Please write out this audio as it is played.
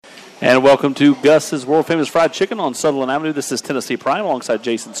And welcome to Gus's World Famous Fried Chicken on Sutherland Avenue. This is Tennessee Prime alongside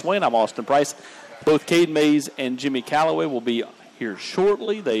Jason Swain. I'm Austin Price. Both Cade Mays and Jimmy Calloway will be here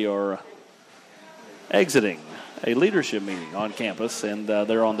shortly. They are exiting a leadership meeting on campus, and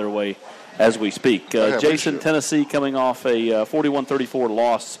they're on their way as we speak. Jason, Tennessee coming off a 41-34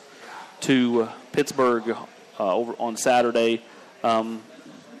 loss to Pittsburgh over on Saturday.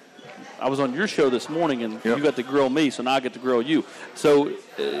 I was on your show this morning, and you got to grill me, so now I get to grill you. So,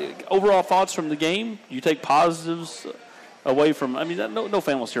 overall thoughts from the game? You take positives away from. I mean, no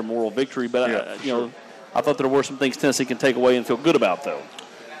fan wants to hear moral victory, but I thought there were some things Tennessee can take away and feel good about, though.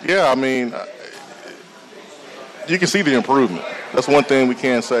 Yeah, I mean, you can see the improvement. That's one thing we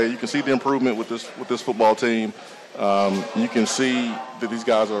can say. You can see the improvement with this football team. You can see that these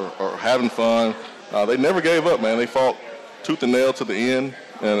guys are having fun. They never gave up, man. They fought tooth and nail to the end.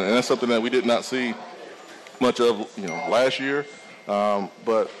 And that's something that we did not see much of, last year.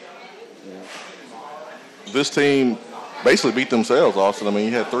 But this team basically beat themselves, Austin. I mean,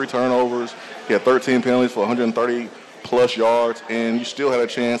 you had 3 turnovers, you had 13 penalties for 130-plus yards, and you still had a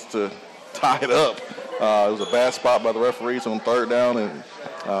chance to tie it up. It was a bad spot by the referees on 3rd down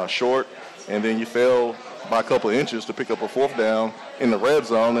and short, and then you fell by a couple of inches to pick up a 4th down in the red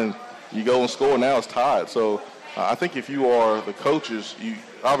zone, and you go and score, and now it's tied. So I think if you are the coaches, you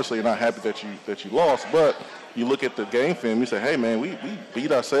obviously are not happy that you lost, but you look at the game film, you say, hey, man, we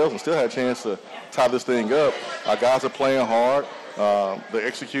beat ourselves and still had a chance to tie this thing up. Our guys are playing hard. They're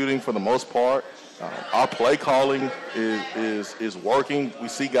executing for the most part. Our play calling is working. We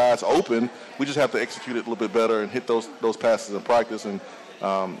see guys open. We just have to execute it a little bit better and hit those passes in practice. And,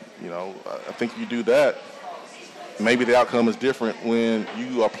 I think you do that, maybe the outcome is different when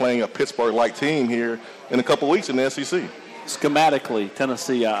you are playing a Pittsburgh-like team here in a couple weeks in the SEC. Schematically,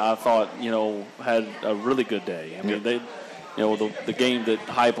 Tennessee, I thought, had a really good day. I mean, the game that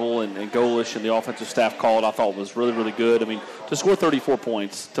Heupel and Golish and the offensive staff called, I thought was really, really good. I mean, to score 34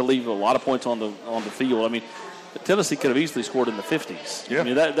 points, to leave a lot of points on the field. I mean, Tennessee could have easily scored in the 50s. Yeah. I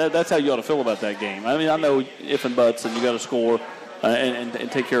mean, that's how you ought to feel about that game. I mean, I know if and buts, and you got to score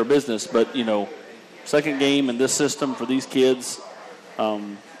and take care of business, but second game in this system for these kids,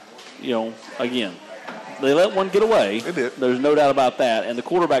 again, they let one get away. They did. There's no doubt about that. And the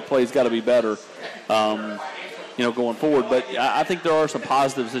quarterback play's got to be better, going forward. But I think there are some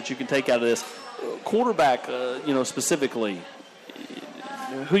positives that you can take out of this. Quarterback, specifically,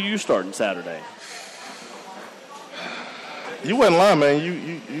 who you starting Saturday? You wasn't lying, man.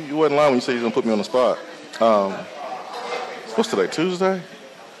 You wasn't lying when you said you was going to put me on the spot. What's today, Tuesday?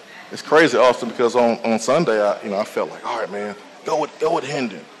 It's crazy, Austin, because on Sunday, I felt like, all right, man, go with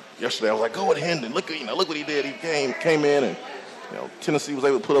Hendon. Yesterday, I was like, go with Hendon. Look what he did. He came in, and Tennessee was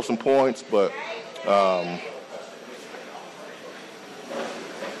able to put up some points, but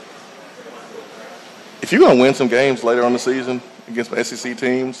if you're going to win some games later on the season against SEC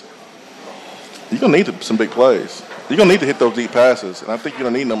teams, you're going to need some big plays. You're going to need to hit those deep passes, and I think you're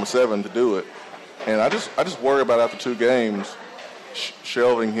going to need number 7 to do it. And I just worry about after 2 games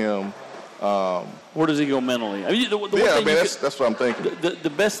shelving him. Where does he go mentally? I mean, that's what I'm thinking. The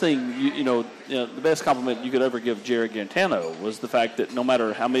best thing, the best compliment you could ever give Jared Gantano was the fact that no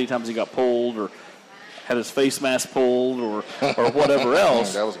matter how many times he got pulled or had his face mask pulled or whatever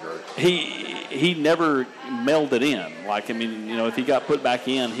else, that was great. He never mailed it in. If he got put back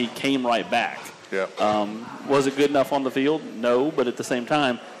in, he came right back. Yeah. Was it good enough on the field? No, but at the same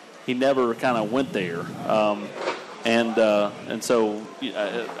time, he never kind of went there. And so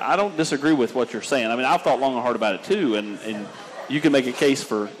I don't disagree with what you're saying. I mean, I've thought long and hard about it too, and you can make a case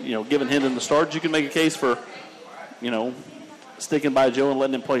for, giving Hendon the start. You can make a case for, sticking by Joe and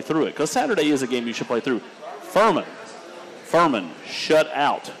letting him play through it. Because Saturday is a game you should play through. Furman shut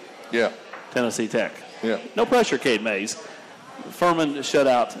out Tennessee Tech. Yeah. No pressure, Cade Mays. Furman shut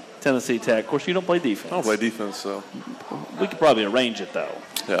out Tennessee Tech. Of course, you don't play defense. I don't play defense, so. We could probably arrange it, though.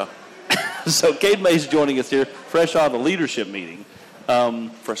 Yeah. So Cade Mays joining us here, fresh out of the leadership meeting.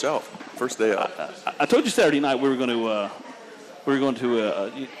 Fresh out, first day out. I told you Saturday night we were going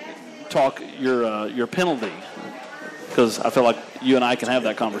to talk your penalty, because I feel like you and I can have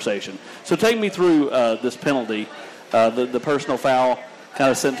that conversation. So take me through this penalty, the personal foul, kind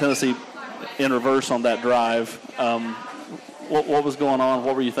of sent Tennessee in reverse on that drive. What was going on?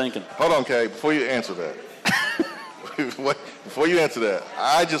 What were you thinking? Hold on, Kay, before you answer that. Before you answer that,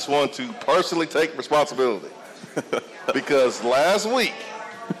 I just want to personally take responsibility. Because last week,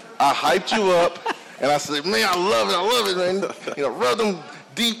 I hyped you up, and I said, man, I love it, man. Rub them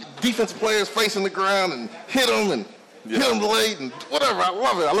defensive players facing the ground and hit them and hit them late and whatever. I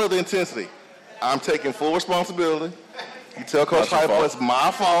love it. I love the intensity. I'm taking full responsibility. You tell Coach Not your Heupel fault. it's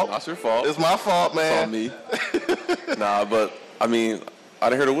my fault. Not your fault. It's my fault, man. It's on me. Nah, but, I mean, I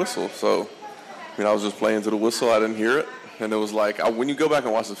didn't hear the whistle. So, I mean, I was just playing to the whistle. I didn't hear it. And it was like, when you go back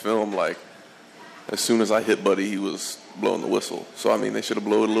and watch the film, like, as soon as I hit Buddy, he was blowing the whistle. So, I mean, they should have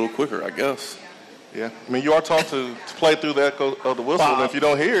blown it a little quicker, I guess. Yeah. I mean, you are taught to play through the echo of the whistle. And if you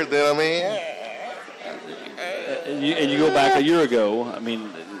don't hear it, then, I mean. And you go back a year ago, I mean,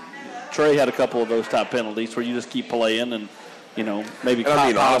 Trey had a couple of those type penalties where you just keep playing and, you know, maybe And I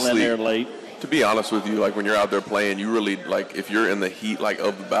mean, pile in honestly, there late. To be honest with you, like when you're out there playing, you really, like if you're in the heat like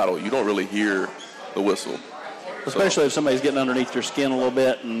of the battle, you don't really hear the whistle. Especially if somebody's getting underneath your skin a little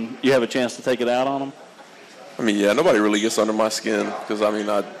bit and you have a chance to take it out on them. I mean, yeah, nobody really gets under my skin because, I mean,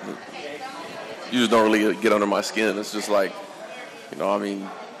 you just don't really get under my skin. It's just like, you know, I mean,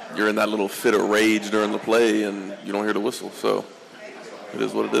 you're in that little fit of rage during the play and you don't hear the whistle. So it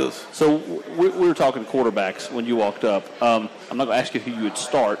is what it is. So we were talking quarterbacks when you walked up. I'm not going to ask you who you would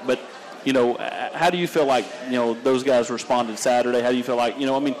start, but, you know, how do you feel like, you know, those guys responded Saturday? How do you feel like, you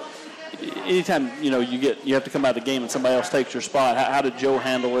know, I mean, anytime, you know, you have to come out of the game and somebody else takes your spot, how did Joe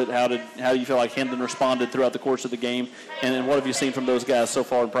handle it? How do you feel like Hendon responded throughout the course of the game? And what have you seen from those guys so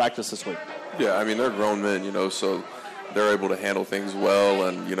far in practice this week? Yeah, I mean, they're grown men, you know, so they're able to handle things well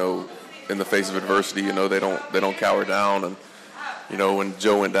and, you know, in the face of adversity, you know, they don't cower down. And, you know, when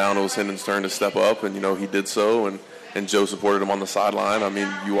Joe went down, it was Hendon's turn to step up, and, you know, he did so, and Joe supported him on the sideline. I mean,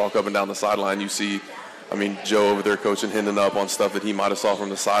 you walk up and down the sideline, you see, I mean, Joe over there coaching Hendon up on stuff that he might have saw from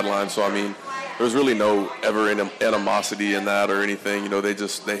the sideline. So, I mean, there's really no ever animosity in that or anything. You know,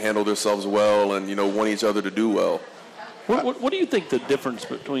 they handle themselves well and, you know, want each other to do well. What do you think the difference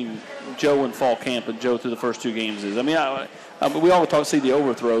between Joe in fall camp and Joe through the first two games is? I mean, we all see the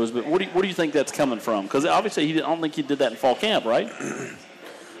overthrows, but what do you think that's coming from? Because obviously I don't think he did that in fall camp, right?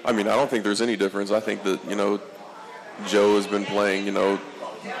 I mean, I don't think there's any difference. I think that, you know, Joe has been playing, you know,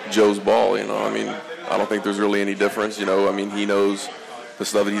 Joe's ball, you know. I mean, I don't think there's really any difference, you know. I mean, he knows the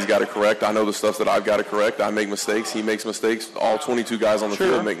stuff that he's got to correct. I know the stuff that I've got to correct. I make mistakes. He makes mistakes. All 22 guys on the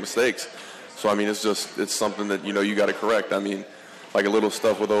field make mistakes. So, I mean, it's something that, you know, you got to correct. I mean, like a little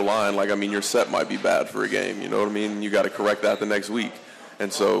stuff with O-line, like, I mean, your set might be bad for a game, you know what I mean? You got to correct that the next week.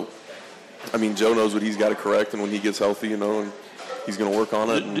 And so, I mean, Joe knows what he's got to correct, and when he gets healthy, you know, and he's going to work on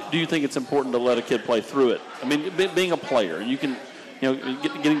it. Do you think it's important to let a kid play through it? I mean, being a player, you can, you know,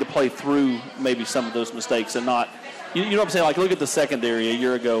 getting to play through maybe some of those mistakes and not, you know what I'm saying? Like, look at the secondary a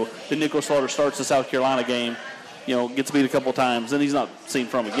year ago. The Nicholas Slaughter starts the South Carolina game, you know, gets beat a couple times, and he's not seen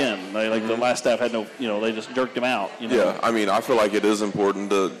from again. The last staff had no, you know, they just jerked him out. You know? Yeah, I mean, I feel like it is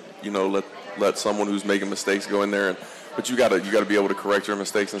important to, you know, let someone who's making mistakes go in there, but you got to be able to correct your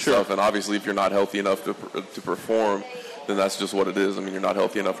mistakes and stuff. And obviously, if you're not healthy enough to perform, then that's just what it is. I mean, you're not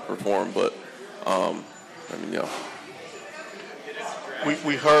healthy enough to perform, but I mean, yeah.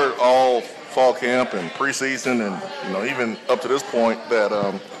 We heard all fall camp and preseason, and you know, even up to this point that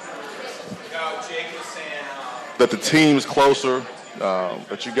that the team's closer,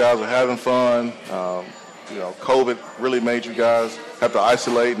 that you guys are having fun. You know, COVID really made you guys have to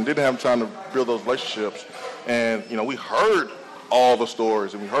isolate and didn't have time to build those relationships. And, you know, we heard all the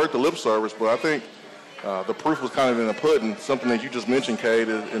stories and we heard the lip service, but I think the proof was kind of in the pudding, something that you just mentioned, Cade,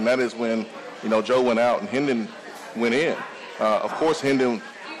 and that is when, you know, Joe went out and Hendon went in. Of course, Hendon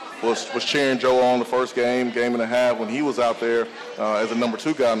was cheering Joe on the first game and a half when he was out there as a number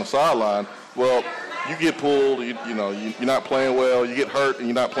 2 guy on the sideline. Well, you get pulled, you're not playing well, you get hurt and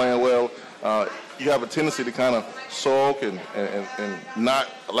you're not playing well. You have a tendency to kind of sulk and not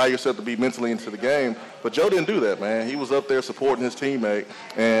allow yourself to be mentally into the game. But Joe didn't do that, man. He was up there supporting his teammate.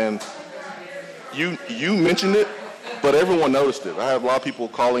 And you mentioned it, but everyone noticed it. I have a lot of people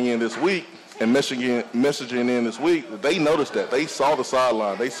calling in this week and messaging in this week that they noticed that. They saw the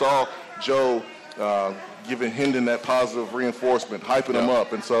sideline. They saw Joe giving Hendon that positive reinforcement, hyping him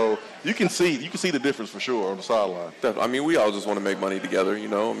up. And so you can see the difference for sure on the sideline. I mean, we all just want to make money together, you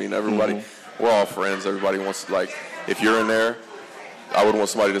know. I mean, everybody, we're all friends. Everybody wants to, like, if you're in there, I would want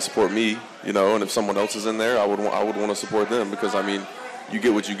somebody to support me, you know, and if someone else is in there, I would want to support them because, I mean, you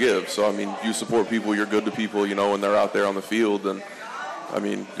get what you give. So, I mean, you support people, you're good to people, you know, and they're out there on the field, and, I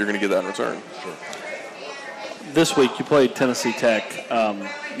mean, you're going to get that in return. Sure. This week you played Tennessee Tech.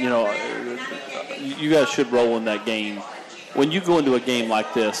 You know, you guys should roll in that game. When you go into a game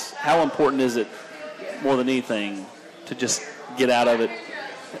like this, how important is it, more than anything, to just get out of it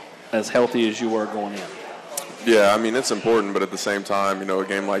as healthy as you were going in? Yeah, I mean, it's important, but at the same time, you know, a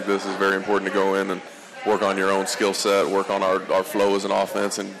game like this is very important to go in and work on your own skill set, work on our flow as an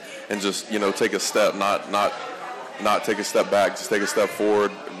offense, and just, you know, take a step, not take a step back, just take a step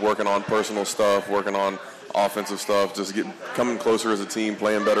forward, working on personal stuff, working on offensive stuff, just coming closer as a team,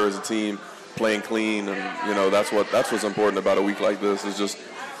 playing better as a team, playing clean, and you know that's what's important about a week like this is just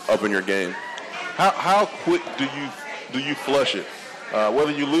upping your game. How quick do you flush it?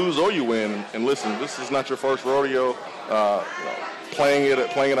 Whether you lose or you win, and listen, this is not your first rodeo. Playing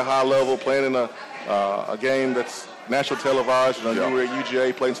at a high level, playing in a game that's national televised. You were at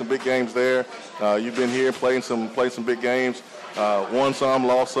UGA, playing some big games there. You've been here playing some big games. Won some,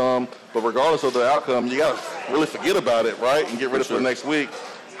 lost some, but regardless of the outcome, you got to really forget about it, right, and get ready for the next week.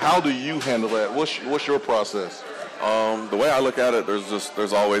 How do you handle that? What's your process? The way I look at it,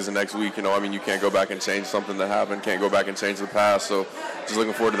 there's always the next week. You know, I mean, you can't go back and change something that happened. Can't go back and change the past. So, just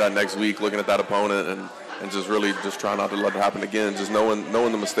looking forward to that next week, looking at that opponent, and just really just trying not to let it happen again. Just knowing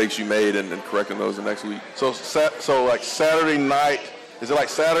the mistakes you made and correcting those the next week. So like Saturday night, is it like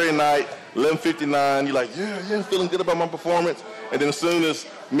Saturday night, 11:59? You're like, yeah, feeling good about my performance, and then as soon as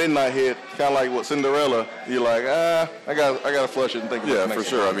midnight hit, kind of like what Cinderella, you're like, I got to flush it and think about it. Yeah, for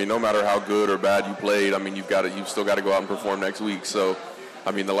sure. I mean, no matter how good or bad you played, I mean, you've still got to go out and perform next week. So,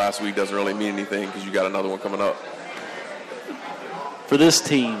 I mean, the last week doesn't really mean anything because you got another one coming up. For this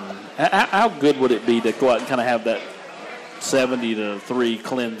team, how good would it be to go out and kind of have that 70-3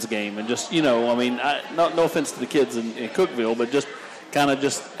 cleanse game and just, you know, I mean, no offense to the kids in Cookeville, but just kind of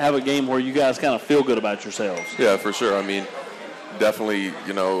just have a game where you guys kind of feel good about yourselves? Yeah, for sure. I mean, definitely,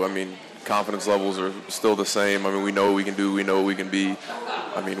 you know, I mean, confidence levels are still the same. I mean, we know what we can do. We know what we can be.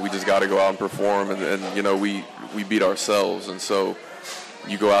 I mean, we just got to go out and perform, and you know, we beat ourselves. And so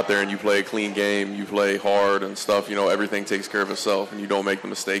you go out there and you play a clean game, you play hard and stuff, you know, everything takes care of itself, and you don't make the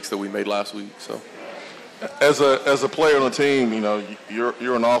mistakes that we made last week. So, as a player on the team, you know,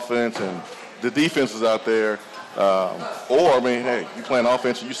 you're an offense, and the defense is out there. Or, I mean, hey, you playing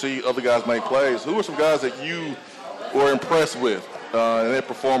offense and you see other guys make plays. Who are some guys that you were impressed with in their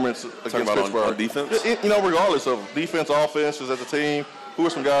performance against Pittsburgh? On defense? You know, regardless of defense, offenses as a team, who are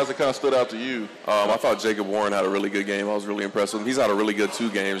some guys that kind of stood out to you? I thought Jacob Warren had a really good game. I was really impressed with him. He's had a really good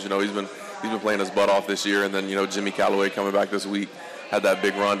 2 games. You know, he's been playing his butt off this year, and then, you know, Jimmy Callaway coming back this week had that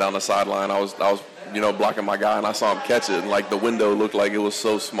big run down the sideline. I was you know, blocking my guy, and I saw him catch it, and like the window looked like it was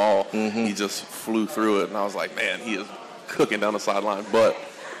so small. Mm-hmm. He just flew through it, and I was like, man, he is cooking down the sideline. But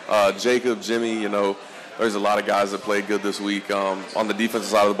Jacob, Jimmy, you know, there's a lot of guys that played good this week. On the defensive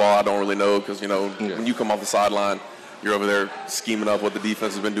side of the ball, I don't really know because, you know, when you come off the sideline, you're over there scheming up what the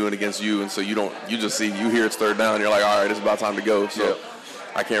defense has been doing against you, and so you hear it's third down, and you're like, all right, it's about time to go. So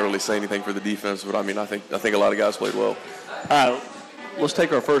I can't really say anything for the defense, but I mean, I think a lot of guys played well. All right, let's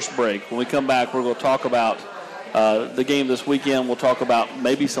take our first break. When we come back, we're going to talk about the game this weekend. We'll talk about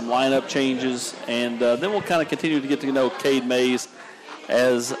maybe some lineup changes, and then we'll kind of continue to get to know Cade Mays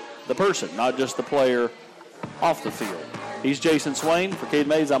as the person, not just the player off the field. He's Jason Swain. For Cade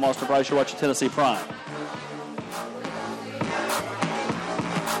Mays, I'm Austin Price. You're watching Tennessee Prime.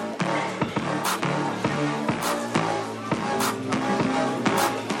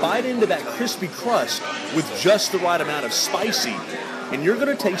 Bite into that crispy crust with just the right amount of spicy, and you're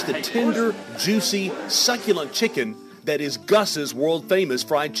going to taste the tender, juicy, succulent chicken that is Gus's world-famous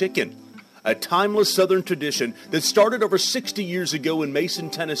fried chicken. A timeless Southern tradition that started over 60 years ago in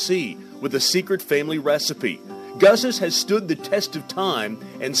Mason, Tennessee, with a secret family recipe. Gus's has stood the test of time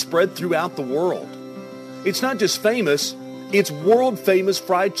and spread throughout the world. It's not just famous, it's world-famous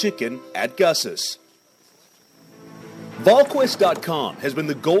fried chicken at Gus's. VolQuest.com has been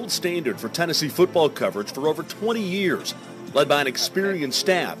the gold standard for Tennessee football coverage for over 20 years, led by an experienced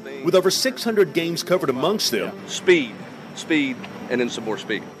staff with over 600 games covered amongst them. Speed, and then some more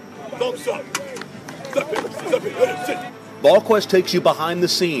speed. VolQuest takes you behind the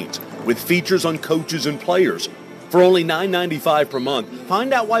scenes with features on coaches and players. For only $9.95 per month,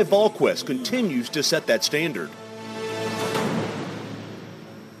 find out why VolQuest continues to set that standard.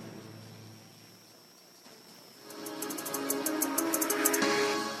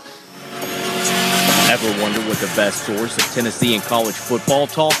 Ever wonder what the best source of Tennessee and college football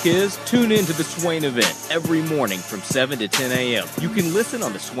talk is? Tune in to the Swain Event every morning from 7 to 10 a.m. You can listen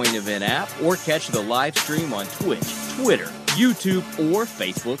on the Swain Event app or catch the live stream on Twitch, Twitter, YouTube, or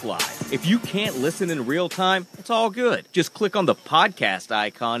Facebook Live. If you can't listen in real time, it's all good. Just click on the podcast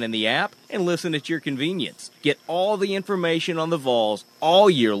icon in the app and listen at your convenience. Get all the information on the Vols all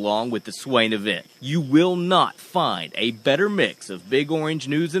year long with the Swain Event. You will not find a better mix of Big Orange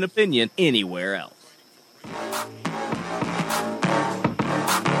news and opinion anywhere else.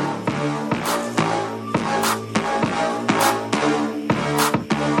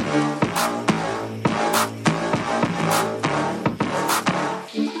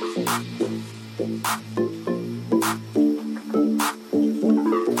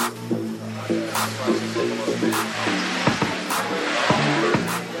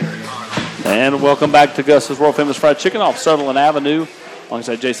 And welcome back to Gus's World Famous Fried Chicken off Sutherland Avenue.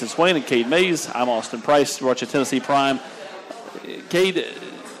 Alongside Jason Swain and Cade Mays, I'm Austin Price. We're watching Tennessee Prime. Cade,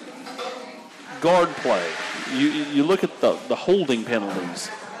 guard play. You look at the holding penalties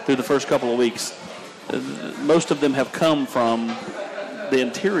through the first couple of weeks. Most of them have come from the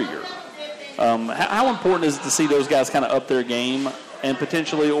interior. How important is it to see those guys kind of up their game and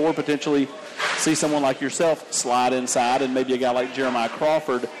potentially see someone like yourself slide inside, and maybe a guy like Jeremiah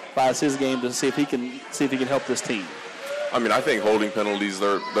Crawford buys his game to see if he can help this team? I mean, I think holding penalties,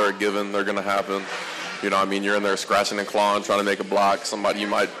 they're a given. They're going to happen. You're in there scratching and clawing, trying to make a block. You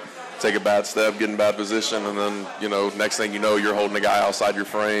might take a bad step, get in bad position, and then, next thing you know, you're holding a guy outside your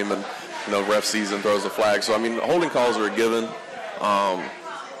frame, and, ref sees and throws a flag. So, holding calls are a given.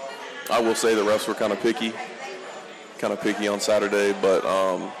 I will say the refs were kind of picky on Saturday, but,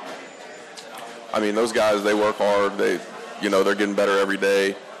 those guys, they work hard. They're getting better every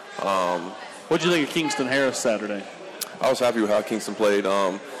day. What did you think of Kingston Harris Saturday? I was happy with how Kingston played.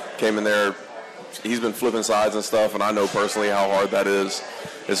 Came in there. He's been flipping sides and stuff, and I know personally how hard that is.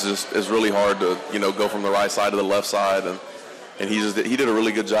 It's really hard to go from the right side to the left side, and he did a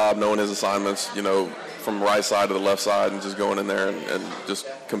really good job knowing his assignments. From the right side to the left side, and just going in there and just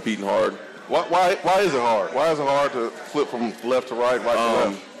competing hard. Why is it hard? Why is it hard to flip from left to right, right to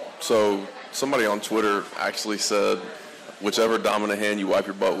left? So somebody on Twitter actually said, whichever dominant hand you wipe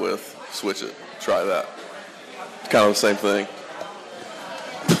your butt with, switch it. Try that. Kind of the same thing.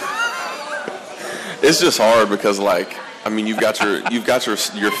 It's just hard because, you've got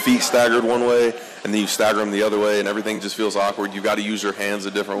your feet staggered one way, and then you stagger them the other way, and everything just feels awkward. You've got to use your hands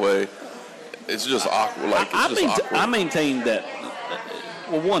a different way. It's just awkward. Awkward. I maintain that.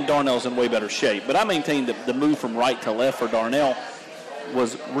 Well, one, Darnell's in way better shape, but I maintain that the move from right to left for Darnell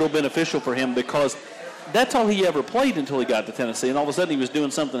was real beneficial for him because that's all he ever played until he got to Tennessee, and all of a sudden he was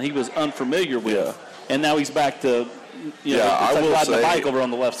doing something he was unfamiliar with. Yeah. And now he's back to, riding the bike over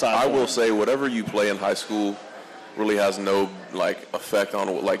on the left side. I will say whatever you play in high school really has no, effect on,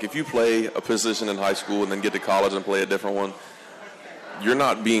 if you play a position in high school and then get to college and play a different one, you're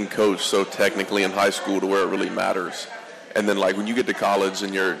not being coached so technically in high school to where it really matters. And then, when you get to college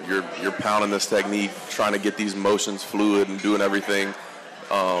and you're pounding this technique, trying to get these motions fluid and doing everything,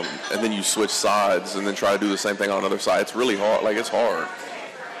 and then you switch sides and then try to do the same thing on another side, it's really hard. It's hard.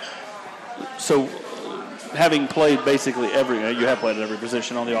 So, having played basically you have played at every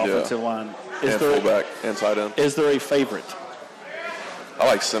position on the offensive line. And fullback and tight end. Is there a favorite? I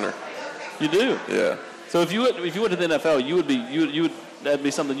like center. You do? Yeah. So if you went to the NFL, that'd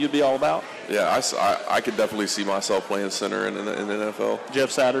be something you'd be all about? Yeah, I could definitely see myself playing center in the NFL. Jeff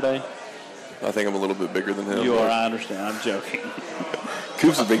Saturday? I think I'm a little bit bigger than him. You are, I understand. I'm joking.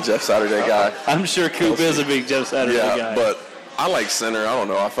 Coop's a big Jeff Saturday guy. I'm sure Coop is a big Jeff Saturday guy. Yeah, but I like center. I don't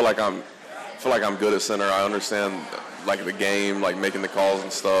know. I feel like I'm good at center. I understand the game, making the calls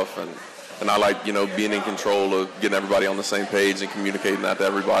and stuff, and I like being in control of getting everybody on the same page and communicating that to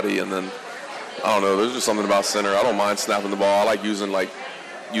everybody. And then I don't know. There's just something about center. I don't mind snapping the ball. I like using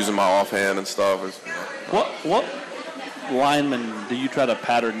my offhand and stuff. What lineman do you try to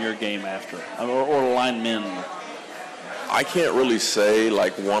pattern your game after, or linemen? I can't really say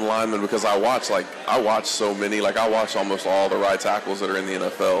one lineman because I watch so many. I watch almost all the right tackles that are in the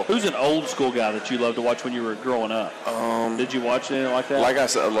NFL. Who's an old school guy that you loved to watch when you were growing up? Did you watch anything like that? Like I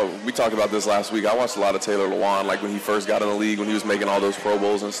said, we talked about this last week. I watched a lot of Taylor Lewan, when he first got in the league, when he was making all those Pro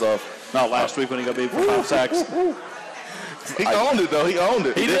Bowls and stuff. Not last week when he got beat for 5 sacks. He owned it, though. He owned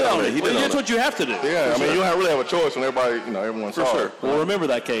it. He did own it. That's what you have to do. Yeah, you don't really have a choice when everyone saw it. Well, remember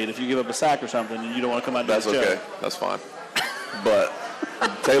that, Cade. If you give up a sack or something and you don't want to come out and that's okay. That's fine. But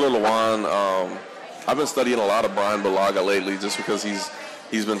Taylor Lewan, I've been studying a lot of Brian Bulaga lately just because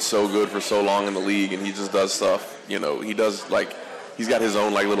he's been so good for so long in the league, and he just does stuff. He does he's got his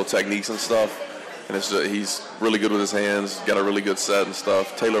own little techniques and stuff, and he's really good with his hands. Got a really good set and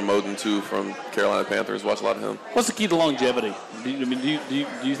stuff. Taylor Moden too from Carolina Panthers. Watch a lot of him. What's the key to longevity? Do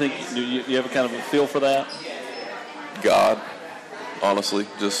you think you have a kind of a feel for that? God, honestly,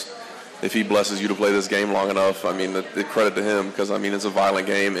 just. If he blesses you to play this game long enough, the credit to him because, it's a violent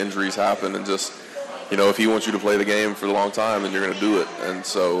game. Injuries happen. And just, if he wants you to play the game for a long time, then you're going to do it. And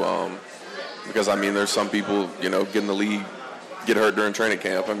so, because, there's some people, get in the league, get hurt during training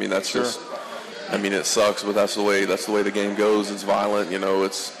camp. That's sure. Just, it sucks, but that's the way the game goes. It's violent,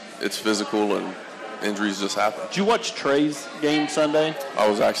 it's physical, and injuries just happen. Did you watch Trey's game Sunday? I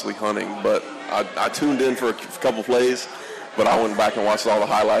was actually hunting, but I tuned in for a couple plays. But I went back and watched all the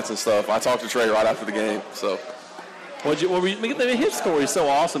highlights and stuff. I talked to Trey right after the game. So, his story is so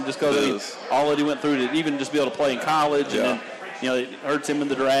awesome just because all that he went through to even just be able to play in college and then it hurts him in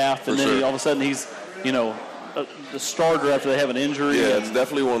the draft, and then all of a sudden he's, the starter after they have an injury. Yeah, it's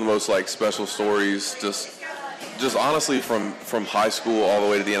definitely one of the most special stories. Just honestly, from high school all the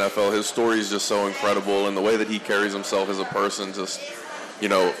way to the NFL, his story is just so incredible, and the way that he carries himself as a person,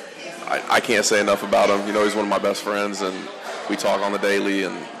 I can't say enough about him. He's one of my best friends, and we talk on the daily,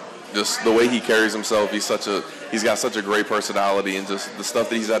 and just the way he carries himself, he's got such a great personality, and just the stuff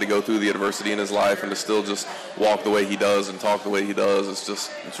that he's had to go through, the adversity in his life, and to still just walk the way he does and talk the way he does,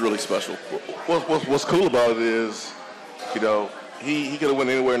 it's really special. What's cool about it is, he could have went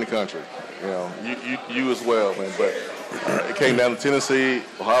anywhere in the country. You as well, man. But it came down to Tennessee,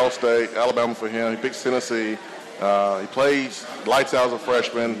 Ohio State, Alabama for him. He picks Tennessee. He plays lights out as a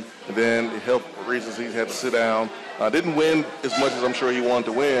freshman, and then health reasons he had to sit down. Didn't win as much as I'm sure he wanted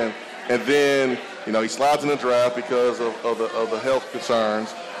to win, and then he slides in the draft because of the health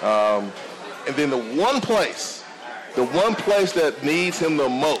concerns. And then the one place that needs him the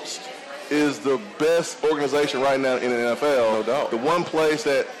most is the best organization right now in the NFL. No doubt. The one place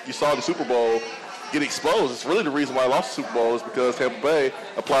that you saw in the Super Bowl get exposed. It's really the reason why I lost the Super Bowl is because Tampa Bay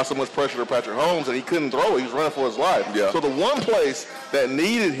applied so much pressure to Patrick Mahomes and he couldn't throw it. He was running for his life. Yeah. So the one place that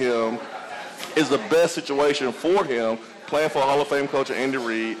needed him is the best situation for him, playing for a Hall of Fame coach Andy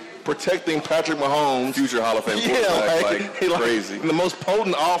Reid, protecting Patrick Mahomes. Future Hall of Fame quarterback, crazy. The most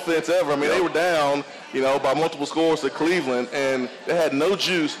potent offense ever. I mean, they were down, by multiple scores to Cleveland, and they had no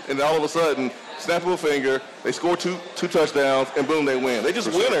juice, and all of a sudden, snap of a finger, they score two touchdowns, and boom, they win. They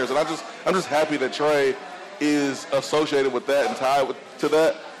just winners, and I'm just happy that Trey is associated with that and tied to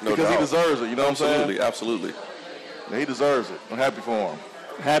that because he deserves it. You know what I'm saying? Absolutely. Yeah, he deserves it. I'm happy for him.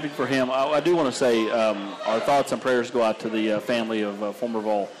 Happy for him. I do want to say our thoughts and prayers go out to the family of former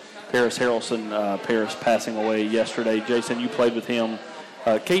Vol Paris Harrelson. Paris passing away yesterday. Jason, you played with him.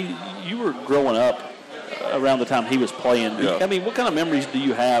 Kate, you were growing up around the time he was playing. Yeah. I mean, what kind of memories do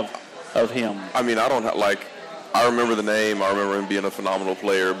you have of him? I mean, I don't have, I remember the name. I remember him being a phenomenal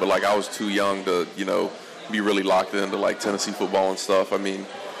player, but, I was too young to, be really locked into, Tennessee football and stuff. I mean,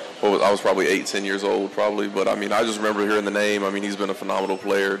 I was probably 8-10 years old probably, but, I mean, I just remember hearing the name. I mean, he's been a phenomenal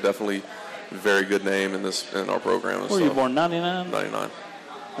player. Definitely a very good name in our program and Were stuff. you born 99? 99.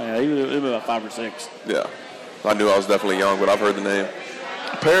 Yeah, he would have been about 5 or 6. Yeah. I knew I was definitely young, but I've heard the name.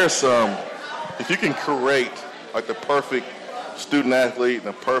 Paris, if you can create the perfect student athlete and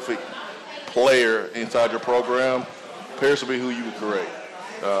the perfect player inside your program, Paris will be who you would create.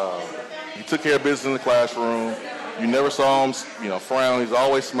 He took care of business in the classroom. You never saw him, frown. He's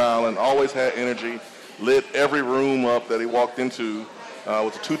always smiling, always had energy, lit every room up that he walked into.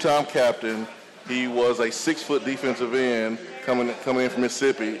 Was a 2-time captain. He was a 6-foot defensive end coming in from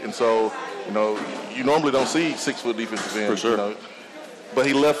Mississippi, and so you normally don't see 6-foot defensive ends. For sure. But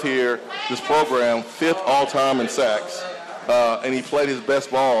he left here, this program, 5th all-time in sacks, and he played his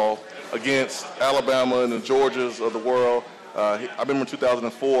best ball against Alabama and the Georgias of the world. I remember in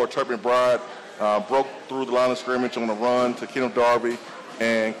 2004, Turpin Bride broke through the line of scrimmage on a run to Kenneth Darby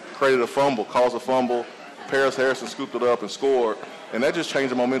and created a fumble, caused a fumble. Paris Harrison scooped it up and scored, and that just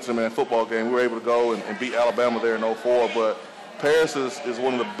changed the momentum in that football game. We were able to go and beat Alabama there in 2004, but Paris is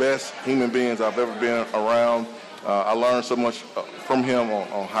one of the best human beings I've ever been around. I learned so much from him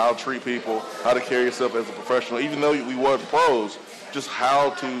on how to treat people, how to carry yourself as a professional, even though we weren't pros, just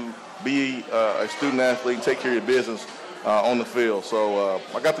how to be a student athlete and take care of your business on the field. So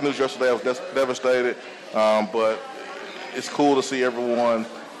I got the news yesterday. I was devastated, but it's cool to see everyone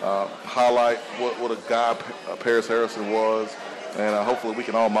highlight what a guy Paris Harrison was, and hopefully we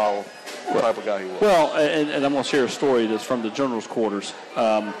can all model what type of guy he was. Well, and I'm going to share a story that's from the General's quarters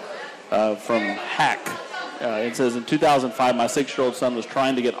from Hack. It says, in 2005, my 6-year-old son was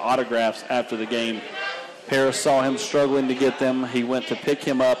trying to get autographs after the game. Paris saw him struggling to get them. He went to pick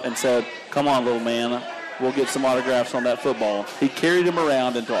him up and said, "Come on, little man, we'll get some autographs on that football." He carried him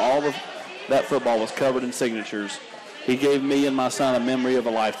around until all of that football was covered in signatures. He gave me and my son a memory of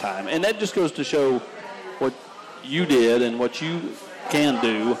a lifetime. And that just goes to show what you did and what you can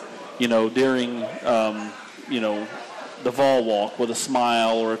do, during, the Vol walk with a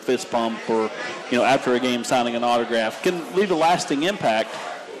smile or a fist pump or, after a game signing an autograph can leave a lasting impact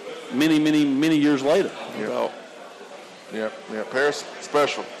many, many, many years later. Yeah. Paris,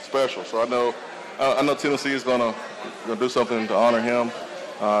 special. So I know Tennessee is gonna do something to honor him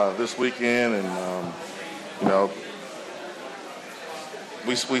this weekend, and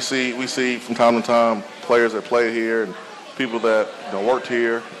we see from time to time players that play here and people that worked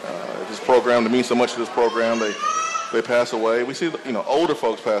here. This program, that means so much to this program, they pass away. We see older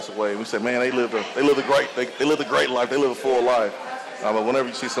folks pass away, and we say, man, they lived a great life. They lived a full life. But whenever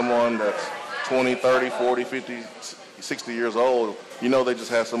you see someone that's 20, 30, 40, 50 60 years old, you know they just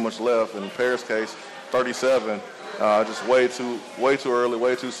have so much left. In Paris' case, 37, just way too early,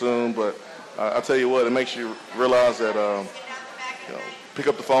 way too soon. But I tell you what, it makes you realize that pick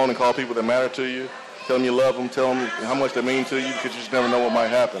up the phone and call people that matter to you. Tell them you love them. Tell them how much they mean to you, because you just never know what might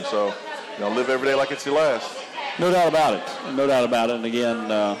happen. So, live every day like it's your last. No doubt about it. No doubt about it. And again,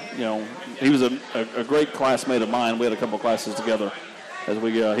 he was a great classmate of mine. We had a couple of classes together.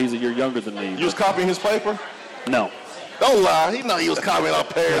 He's a year younger than me. You was copying his paper? No. Don't lie. He know he was copying our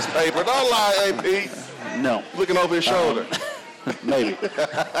Paris paper. Don't lie, AP. No. Looking over his shoulder. Maybe.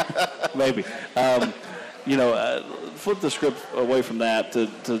 Maybe. Flip the script away from that to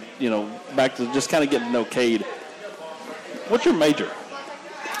back to just kind of getting to know Cade. What's your major?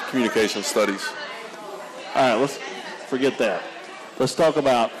 Communication studies. All right, let's forget that. Let's talk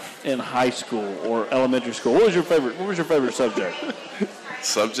about in high school or elementary school. What was your favorite subject?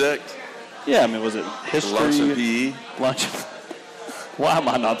 Subject? Yeah, I mean, was it history? Lunch and PE. Lunch. Why am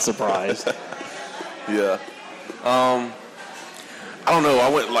I not surprised? Yeah. I don't know. I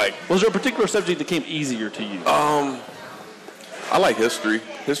went Was there a particular subject that came easier to you? I like history.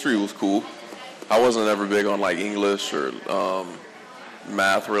 History was cool. I wasn't ever big on English or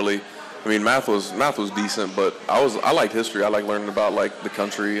math really. I mean, math was decent, but I liked history. I like learning about the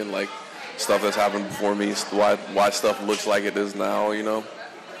country and stuff that's happened before me. Why stuff looks like it is now.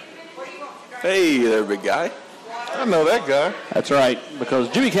 Hey there, big guy. I know that guy. That's right, because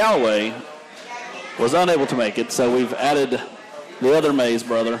Jimmy Callaway was unable to make it, so we've added the other Mays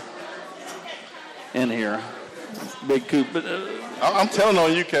brother in here. Big Coop. I'm telling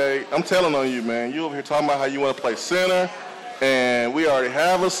on you, Kay. I'm telling on you, man. You over here talking about how you want to play center, and we already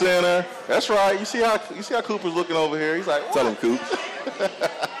have a center. That's right. You see how Cooper's looking over here. He's like, what? Tell him, Coop.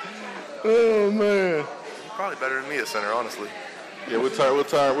 Oh man. Probably better than me at center, honestly. Yeah, we'll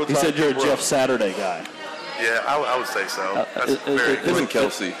turn. He said you're a Jeff Saturday guy. Yeah, I would say so. That's very Him and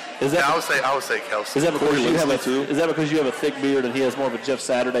Kelsey. I would say Kelsey. Is that because you have a thick beard and he has more of a Jeff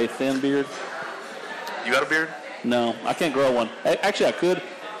Saturday thin beard? You got a beard? No, I can't grow one. Actually, I could.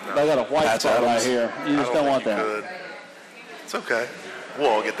 No. But I got a white Patch spot right Adams. here. You just don't want that. Could. It's okay.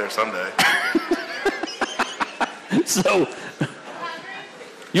 We'll all get there someday. So,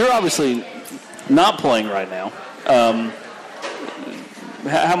 you're obviously not playing right now.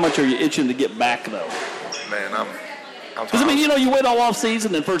 How much are you itching to get back, though? Man, I'm Because, you wait all off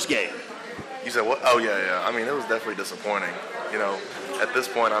season and first game. You said what? Oh, yeah. I mean, it was definitely disappointing. At this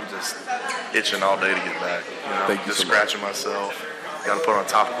point, I'm just itching all day to get back. Thank you just so scratching myself. Got to put on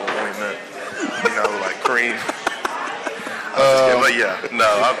topical ointment, like cream. But yeah, no,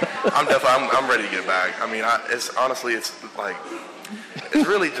 I'm definitely I'm ready to get back. I mean, it's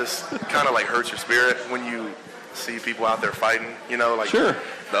really just kind of hurts your spirit when you see people out there fighting. Sure.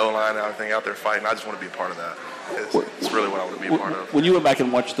 The O-line and everything out there fighting. I just want to be a part of that. It's really what I want to be a part of. When you went back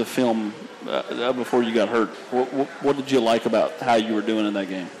and watched the film before you got hurt, what did you like about how you were doing in that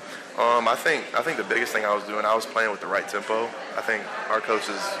game? I think the biggest thing I was doing, I was playing with the right tempo. I think our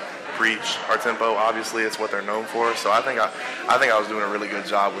coaches preach our tempo. Obviously, it's what they're known for. So I think I was doing a really good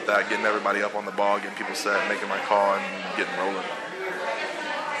job with that, getting everybody up on the ball, getting people set, making my call, and getting rolling.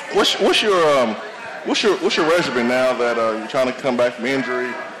 What's your regimen now that you're trying to come back from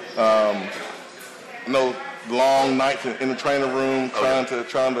injury? Long nights in the training room, trying to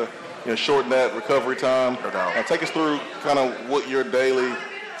shorten that recovery time. No doubt. Take us through kind of what your daily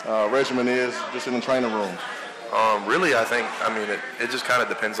regimen is just in the training room. Really, it just kind of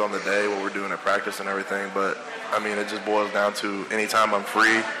depends on the day, what we're doing at practice and everything. But it just boils down to anytime I'm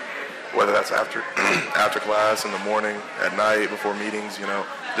free, whether that's after class, in the morning, at night, before meetings.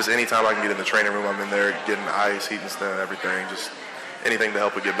 Just anytime I can get in the training room, I'm in there getting ice, heat and stuff, everything. Just anything to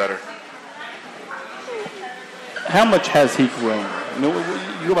help it get better. How much has he grown?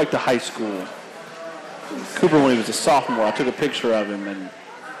 You go back to high school. Cooper, when he was a sophomore, I took a picture of him, and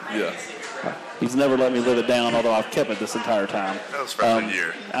Yeah. he's never let me live it down, although I've kept it this entire time. That was freshman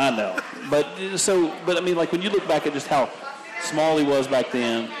year. I know. But when you look back at just how small he was back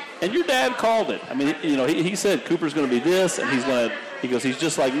then, and your dad called it. He said Cooper's going to be this, and he goes, he's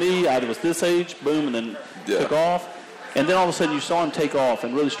just like me. I was this age, boom, and then took off. And then all of a sudden you saw him take off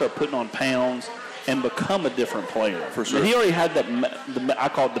and really start putting on pounds and become a different player. For sure. And he already had that, I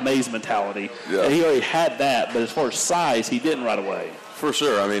call it the Mays mentality. Yeah. He already had that, but as far as size, he didn't right away. For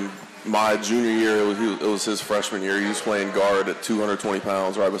sure. My junior year, it was his freshman year. He was playing guard at 220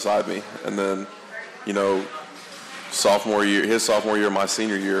 pounds right beside me. And then, sophomore year, my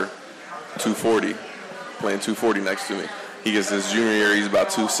senior year, 240, playing 240 next to me. He gets his junior year, he's about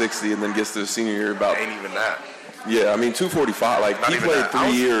 260, and then gets to his senior year about... Ain't even that. Yeah, I mean, 245. Like, Not he even played that.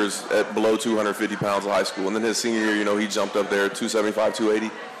 3 years at below 250 pounds of high school. And then his senior year, you know, he jumped up there 275,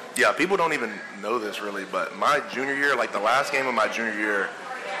 280. Yeah, people don't even know this really, but my junior year, like the last game of my junior year,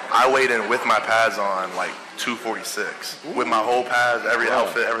 I weighed in with my pads on like 246 with my whole pads, every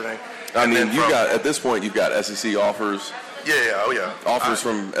outfit, everything. I And mean, then you from- got, at this point, you've got SEC offers. Yeah. Offers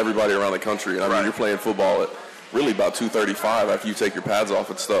from everybody around the country. And I mean, Right. you're playing football at really about 235 after you take your pads off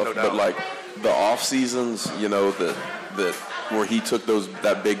and stuff. No doubt. But like the off seasons, you know, that where he took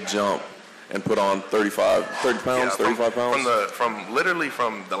that big jump and put on 30 pounds, 35 pounds. From literally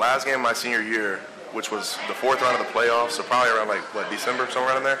from the last game of my senior year, which was the fourth round of the playoffs, so probably around December,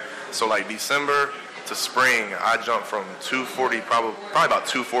 somewhere around there. So like December to spring, I jumped from 240, probably about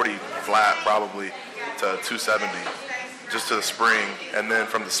 240 flat, probably to 270, just to the spring, and then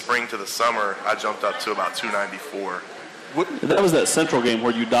from the spring to the summer, I jumped up to about 294. That was that Central game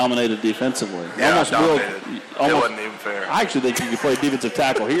where you dominated defensively. Yeah, Almost I dominated. almost, It wasn't even fair. I actually think you could play defensive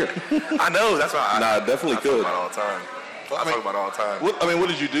tackle here. I know, that's why Nah, definitely I could. talk about it all the time. I talk about it all the time. What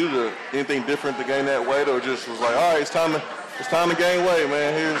did you do to anything different to gain that weight, or just was like, all right, it's time to gain weight,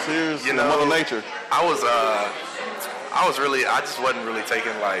 man. Here's Mother Nature. I just wasn't really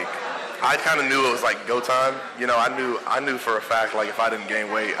taking like, I kind of knew it was like go time. You know, I knew for a fact like if I didn't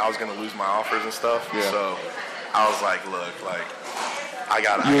gain weight, I was gonna lose my offers and stuff. Yeah. So I was like, look, like I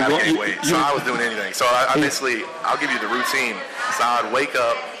gotta gain weight. So I was doing anything. So I basically, I'll give you the routine. So I'd wake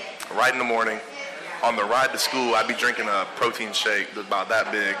up right in the morning. On the ride to school, I'd be drinking a protein shake that's about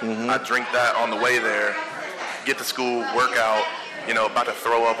that big. I'd drink that on the way there, get to school, work out, you know, about to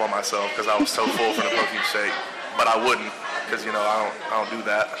throw up on myself because I was so full from the protein shake. But I wouldn't because, you know, I don't do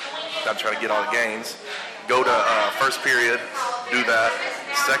that. I'm trying to get all the gains. Go to first period, do that.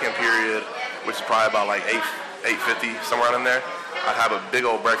 Second period, which is probably about like 8:50, somewhere in there. I'd have a big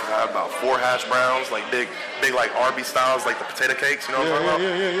old breakfast. I have about 4 hash browns, like big like Arby's styles, like the potato cakes, you know what I'm talking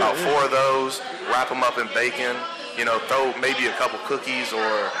about? About 4 of those, wrap them up in bacon, you know, throw maybe a couple cookies or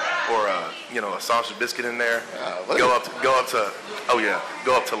a sausage biscuit in there. Go up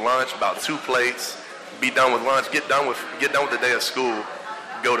to lunch, about 2 plates, be done with lunch, get done with the day of school,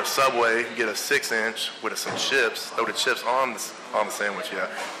 go to Subway, get a 6-inch with some chips, throw the chips on the sandwich, yeah.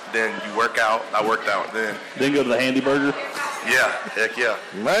 Then you work out. I worked out then. Then go to the Handy Burger. Yeah, heck yeah.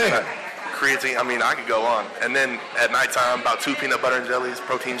 Man. Creatine, I mean, I could go on. And then at nighttime, about 2 peanut butter and jellies,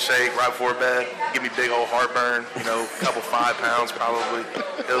 protein shake right before bed. Give me big old heartburn, you know, a couple 5 pounds probably.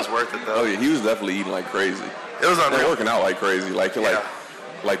 It was worth it though. Oh yeah, he was definitely eating like crazy. It was And unreal. working out like crazy. Like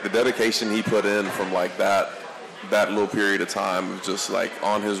the dedication he put in from like that little period of time was just like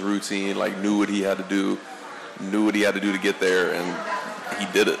on his routine, like knew what he had to do to get there, and he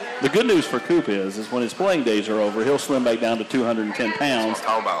did it. The good news for Coop is when his playing days are over, he'll slim back down to 210 pounds. That's what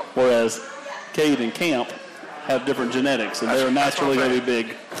I'm talking about. Whereas Cade and Camp have different genetics, and they're naturally going to be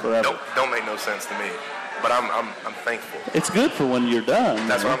big forever. Don't make no sense to me. But I'm thankful. It's good for when you're done.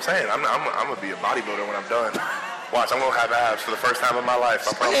 That's what I'm saying. I'm gonna be a bodybuilder when I'm done. Watch, I'm gonna have abs for the first time in my life.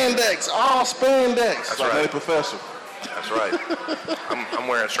 I promise you. Spandex, all spandex. That's like right. Nutty Professor. That's right. I'm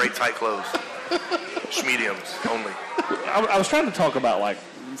wearing straight tight clothes. Mediums only. I was trying to talk about like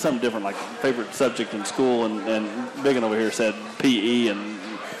something different, like favorite subject in school, and Biggin over here said PE and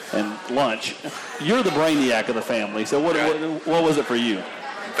lunch. You're the brainiac of the family, so what was it for you?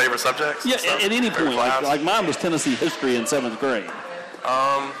 Favorite subjects? Yeah, at any Favorite point, class? like mine was Tennessee history in 7th grade.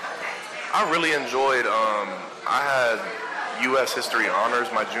 I really enjoyed. I had U.S. history honors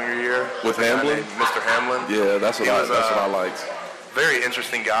my junior year With a guy Hamlin? named Mr. Hamlin. Yeah, that's what He I was, liked. Very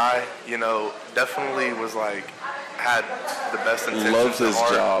interesting guy. You know, definitely was like had the best intentions. Loved at his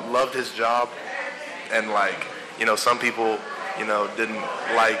heart, job. Loved his job, and like some people didn't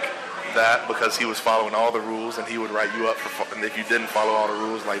like that because he was following all the rules and he would write you up and if you didn't follow all the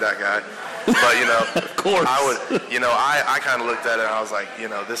rules, like that guy. But Of course. I would I kind of looked at it and I was like,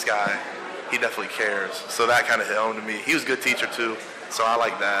 this guy, he definitely cares. So that kind of hit home to me. He was a good teacher too, so I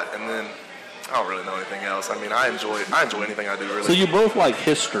like that. And then I don't really know anything else. I mean, I enjoy anything I do really. So you both like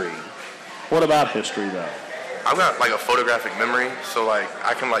history. What about history though? I've got like a photographic memory, so like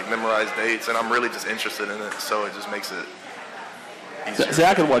I can like memorize dates, and I'm really just interested in it. So it just makes it easier. See,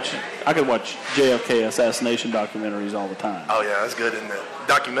 I could watch JFK assassination documentaries all the time. Oh yeah, that's good, isn't it?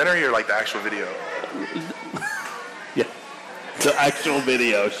 Documentary or like the actual video? Yeah, the actual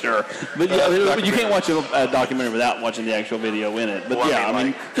video, sure. But yeah, you can't watch a documentary without watching the actual video in it. But Well, yeah, I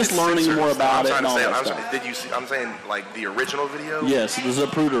mean, like, just it's learning censored more and stuff. about it I'm and all trying that to say, stuff. did you see? I'm saying like the original video. Yes, the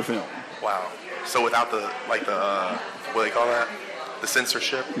Zapruder film. Wow. So without the what do they call that? The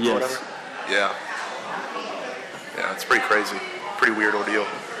censorship or Yes. whatever. Yeah. Yeah, it's pretty crazy. Pretty weird ordeal.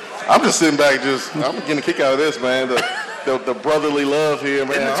 I'm just sitting back, I'm getting a kick out of this, man. The brotherly love here,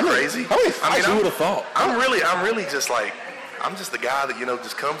 man. Isn't it crazy? How many fights you would have thought? I'm really just like, I'm just the guy that,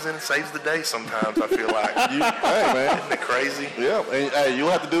 just comes in and saves the day sometimes, I feel like. Hey, man. Isn't it crazy? Yeah, and hey, you'll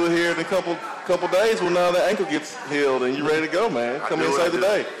have to do it here in a couple days when that ankle gets healed and you're ready to go, man. Come in and save the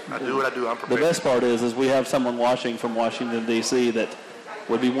day. I do what I do. I'm prepared. The best part is we have someone watching from Washington, D.C. that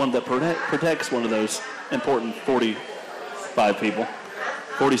would be one that protects one of those important 45 people,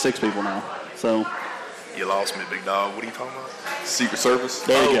 46 people now. So you lost me, big dog. What are you talking about? Secret Service.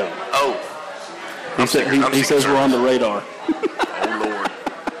 there you go. Oh. He says we're on the radar. Oh, Lord.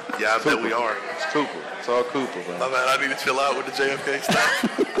 Yeah, I bet we are. It's Cooper. It's all Cooper, man. My man, I need to chill out with the JFK stuff.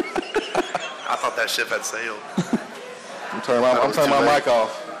 I thought that ship had sailed. I'm turning my mic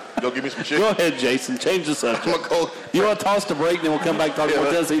off. Go give me some chicken. Go ahead, Jason. Change the subject. I'm gonna go. You want to toss the break, then we'll come back and talk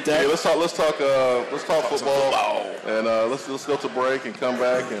about Tennessee Tech? Yeah, let's talk football. And let's go to break and come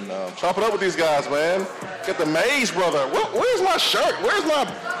back and chop it up with these guys, man. Get the Mays brother. Where's my shirt? Where's the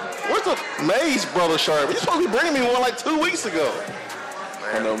Mays brother shirt? You're supposed to be bringing me one like 2 weeks ago.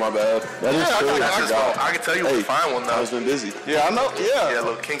 I know, my bad. That is true. I can tell you where to find one, though. I've been busy. Yeah, I know. Yeah. Yeah,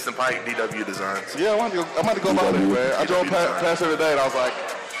 little Kingston Pike DW designs. Yeah, I'm about to go by there, man. I drove past there today, and I was like,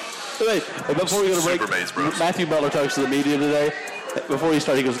 Today, before we go to break, Super Mays Bros. Matthew Butler talks to the media today. Before he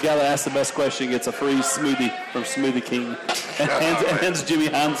starts, he goes, the guy that asks the best question gets a free smoothie from Smoothie King. And hands Jimmy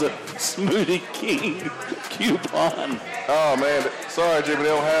Hines a Smoothie King coupon. oh, man. Sorry, Jimmy, they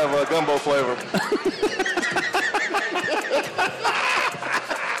don't have gumbo flavor.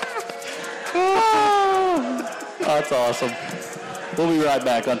 That's awesome. We'll be right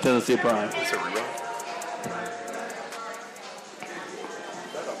back on Tennessee Prime. It's a reroll.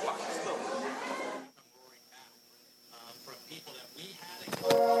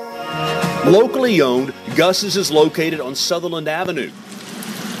 Locally owned, Gus's is located on Sutherland Avenue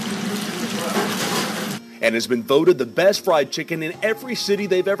and has been voted the best fried chicken in every city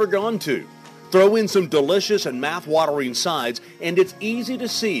they've ever gone to. Throw in some delicious and mouth-watering sides, and it's easy to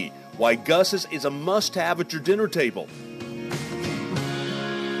see why Gus's is a must-have at your dinner table.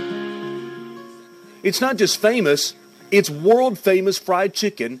 It's not just famous, it's world-famous fried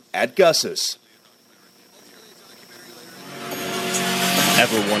chicken at Gus's.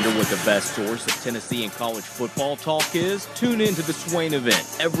 Ever wonder what the best source of Tennessee and college football talk is? Tune in to the Swain Event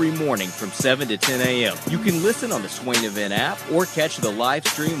every morning from 7 to 10 a.m. You can listen on the Swain Event app or catch the live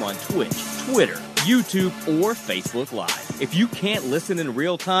stream on Twitch, Twitter, YouTube, or Facebook Live. If you can't listen in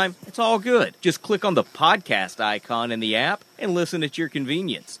real time, it's all good. Just click on the podcast icon in the app and listen at your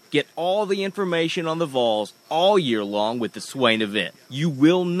convenience. Get all the information on the Vols all year long with the Swain Event. You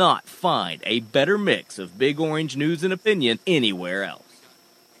will not find a better mix of Big Orange news and opinion anywhere else.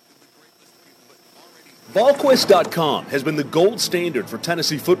 VolQuest.com has been the gold standard for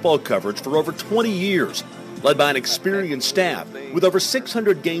Tennessee football coverage for over 20 years, led by an experienced staff with over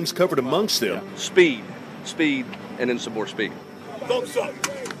 600 games covered amongst them. Speed, and then some more speed.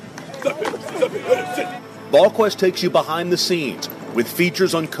 VolQuest takes you behind the scenes with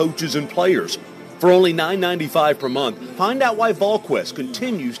features on coaches and players. For only $9.95 per month, find out why VolQuest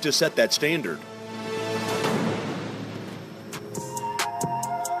continues to set that standard.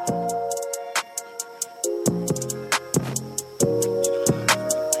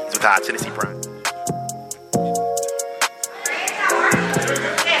 Tennessee Prime.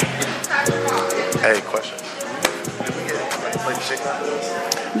 Hey, question.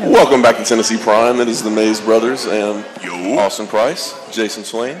 Welcome back to Tennessee Prime. It is the Mays Brothers and Austin Price, Jason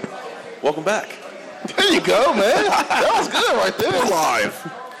Swain. Welcome back. There you go, man. That was good right there.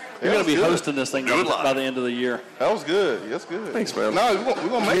 Live. You're going to be hosting this thing by the end of the year. That was good. That's good. Thanks, man. No, we're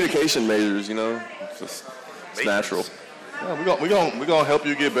gonna make it. Communication majors, it's natural. Yeah, we're gonna help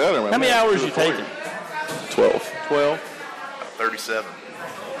you get better, man. How many hours you taking? 12. 37.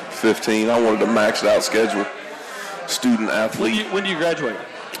 15. I wanted a maxed out schedule. Student athlete. When do you graduate?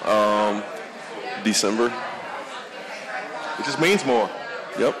 December. It just means more.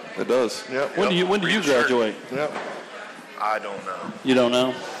 Yep, it does. Yep. When do you graduate? Yep. I don't know. You don't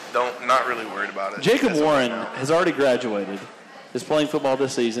know? Not really worried about it. Jacob As of Warren right now. has already graduated, is playing football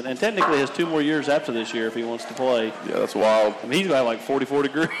this season, and technically has 2 more years after this year if he wants to play. Yeah, that's wild. I mean, he's got like 44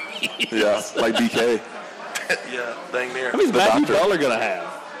 degrees. Yeah, like BK. Yeah, dang near. How many is Matthew doctor. Butler going to have?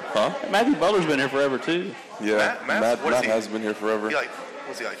 Huh? Matthew Butler's been here forever, too. Yeah, Matt, what is Matt he? has been here forever.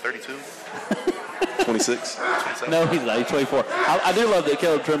 What's he like, 32? 26. 27? No, he's not. He's 24. I do love that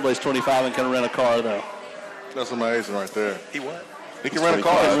Caleb Tremblay's 25 and can rent a car, though. That's amazing right there. He what? He can rent a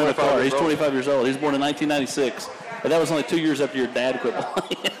car. He can rent a car. He's 25 25 years old. He was born in 1996. But that was only 2 years after your dad quit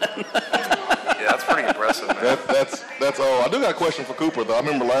playing. Yeah, that's pretty impressive, man. That's That's old. I do got a question for Cooper, though. I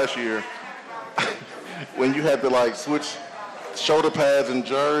remember last year when you had to, like, switch shoulder pads and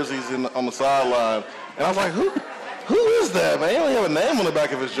jerseys on the sideline. And I was like, who is that, man? He don't have a name on the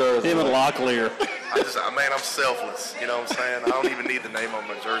back of his jersey. Him and Locklear. I'm selfless. You know what I'm saying? I don't even need the name on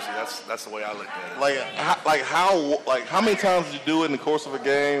my jersey. That's the way I look at it. How many times did you do it in the course of a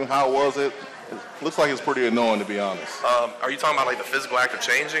game? How was it? It looks like it's pretty annoying, to be honest. Are you talking about like the physical act of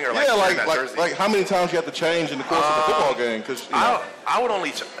changing, or like how many times you have to change in the course of the football game? Because I would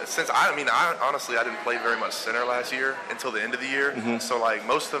only I honestly I didn't play very much center last year until the end of the year. Mm-hmm. So like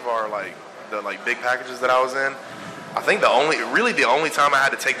most of our the big packages that I was in, I think the only time I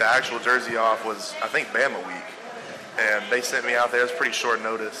had to take the actual jersey off was I think Bama week, and they sent me out there. It was pretty short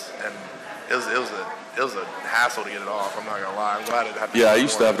notice, and it was a hassle to get it off. I'm not gonna lie. I'm glad it happened. Yeah, I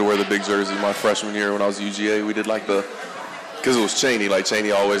used to have to wear the big jersey my freshman year when I was at UGA. We did like because it was Cheney. Like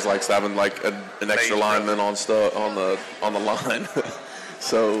Cheney always likes having like an extra lineman on the line.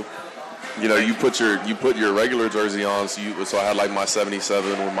 So, you put your regular jersey on. So I had like my 77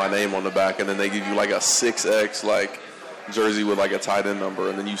 with my name on the back, and then they give you like a 6X like jersey with like a tight end number,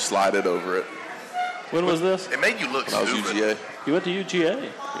 and then you slide it over it. When was this? It made you look when stupid. I was UGA. You went to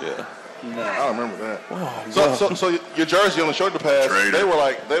UGA? Yeah. No. I don't remember that. So your jersey on the shoulder pads, they were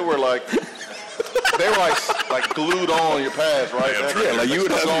like glued on your pads, right? Yeah, like you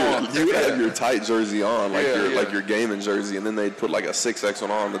would have your tight jersey on, like your gaming jersey, and then they'd put like a 6X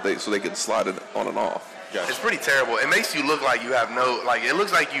on so they could slide it on and off. Gotcha. It's pretty terrible. It makes you look like you have it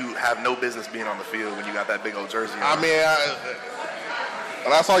looks like you have no business being on the field when you got that big old jersey on. I mean,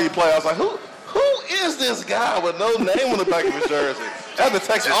 when I saw you play, I was like, who is this guy with no name on the back of his jersey? I had to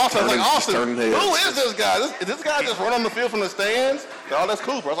text Austin. I was like, Austin, who is this guy? This guy just run on the field from the stands? Oh, that's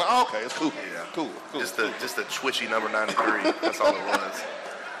Cooper. I was like, oh, okay, it's Cooper. Yeah. Cool. Just a twitchy number 93. That's all it was.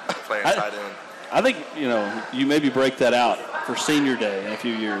 Playing tight end. I think, you maybe break that out for senior day in a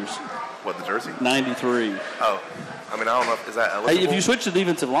few years. What, the jersey? 93. Oh. I mean, I don't know is that eligible? Hey, if you switch to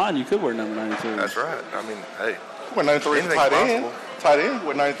defensive line, you could wear number 93. That's right. I mean, hey. We're 93 is tight end. Tight end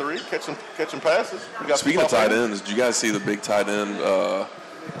with 93, catching passes. Speaking of tight ends, did you guys see the big tight end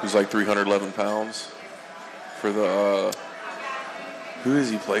who's like 311 pounds for the who does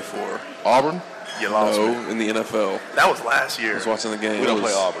he play for? Auburn? You lost me. In the NFL. That was last year. I was watching the game. We don't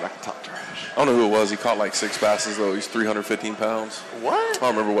play Auburn. I can talk trash. I don't know who it was. He caught like 6 passes, though. He's 315 pounds. What? I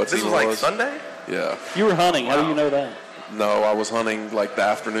don't remember what team it was. This was like Sunday? Yeah. You were hunting. Wow. How do you know that? No, I was hunting like the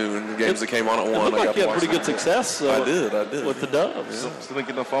afternoon. The games that came on at 1. It looked like you had pretty good success. I did. With the doves. Still didn't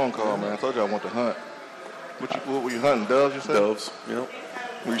get no phone call, man. I told you I want to hunt. What were you hunting? Doves, you said? Doves, yep.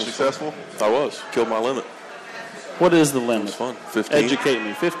 Were you successful? I was. Killed my limit. What is the limit? It was fun. 15. Educate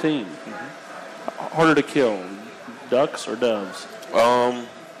me. 15. Mm-hmm. Harder to kill, ducks or doves?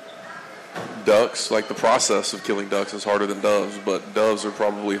 Ducks. Like the process of killing ducks is harder than doves, but doves are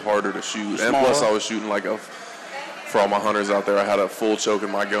probably harder to shoot. Smaller. And plus, I was shooting for all my hunters out there, I had a full choke in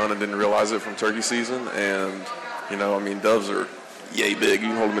my gun and didn't realize it from turkey season. And doves are yay big. You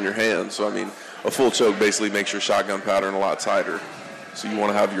can hold them in your hand. So a full choke basically makes your shotgun pattern a lot tighter. So you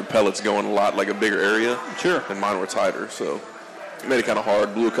want to have your pellets going a lot, like a bigger area. Sure. And mine were tighter, so it made it kind of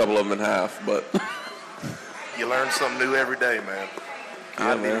hard. Blew a couple of them in half, but you learn something new every day, man. Yeah,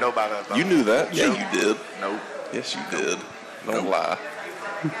 I didn't even know about that, though. You knew that? Yeah, you did. Nope. Yes, you did. Don't lie.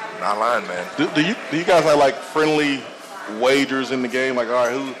 Not lying, man. Do you guys have like friendly wagers in the game? Like, all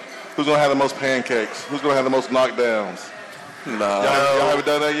right, who's gonna have the most pancakes? Who's gonna have the most knockdowns? Nah. Y'all haven't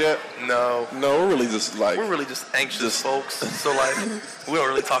done that yet? No. No, we're really just anxious folks. So we don't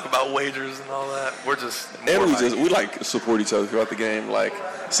really talk about wagers and all that. We're just we like support each other throughout the game. Like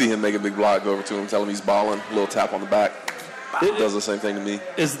see him make a big block, go over to him, tell him he's balling, a little tap on the back. It does the same thing to me.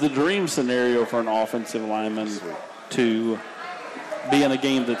 Is the dream scenario for an offensive lineman to be in a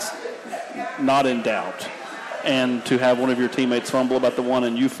game that's not in doubt and to have one of your teammates fumble about the one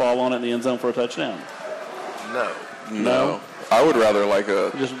and you fall on it in the end zone for a touchdown? No. I would rather like a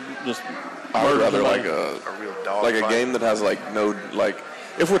real dog like fight. a game that has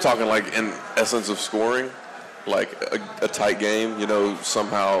if we're talking like in essence of scoring, like a tight game,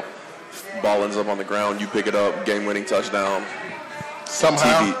 somehow ball ends up on the ground, you pick it up, game-winning touchdown,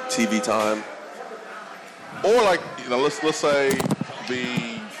 somehow TV time, or let's say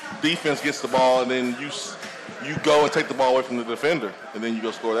the defense gets the ball and then you go and take the ball away from the defender and then you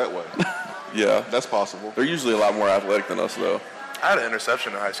go score that way. Yeah, that's possible. They're usually a lot more athletic than us, though. I had an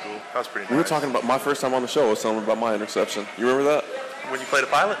interception in high school. That was pretty nice. We were talking about my first time on the show. I was telling them about my interception. You remember that? When you played a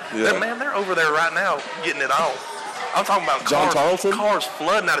pilot? Yeah. They're over there right now getting it on. I'm talking about John Tarleton? Cars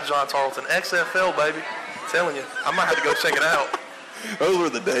flooding out of John Tarleton. XFL, baby. I'm telling you. I might have to go check it out. Those were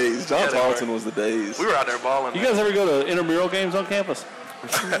the days. John Tarleton was the days. We were out there balling. You guys ever go to intramural games on campus?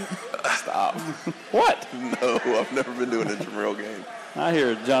 Stop. What? No, I've never been to an intramural game. I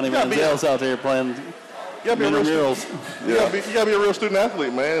hear Johnny Manziel's out there playing intramurals. You gotta be a real student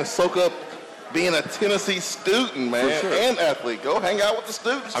athlete, man. Soak up being a Tennessee student, man, For sure. and athlete. Go hang out with the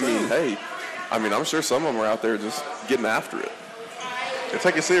students. I mean, hey, I'm sure some of them are out there just getting after it. They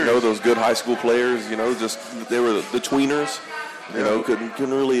take it serious. You know, those good high school players, just they were the tweeners.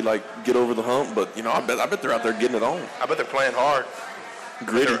 Couldn't really get over the hump, but I bet they're out there getting it on. I bet they're playing hard.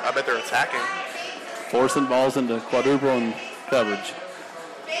 Gritty. I bet they're attacking. Forcing balls into quadruple and coverage.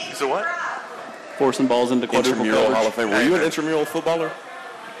 So what? Forcing balls into quadruple Intramural coverage. Hall of Fame. Were you an intramural footballer?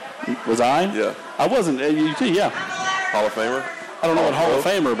 Was I? Yeah. I wasn't. You too, yeah. Hall of Famer? I don't know what Hall of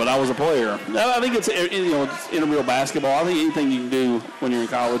Famer, but I was a player. I think it's it's intramural basketball. I think anything you can do when you're in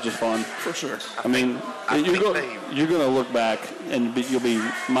college is fun. For sure. I mean, you're going to look back and you'll be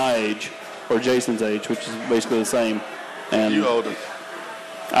my age or Jason's age, which is basically the same. And You older.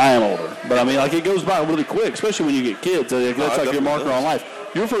 I am older, but I mean, it goes by really quick, especially when you get kids. That's like your definitely marker does. on life.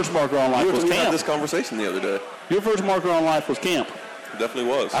 Your first marker on life was We had camp. this conversation the other day. Your first marker on life was camp. It definitely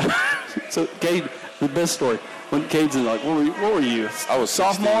was. So, Cade, the best story. When Cade's in, what were you? I was 16.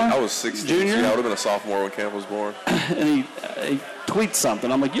 sophomore. I was 16. Junior. So yeah, I would have been a sophomore when Camp was born. And he tweets something.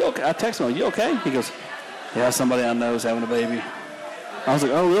 I'm like, you okay? I text him, you okay? He goes, yeah, somebody I know is having a baby. I was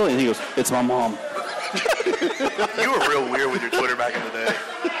like, oh, really? And he goes, it's my mom. You were real weird with your Twitter back in the day.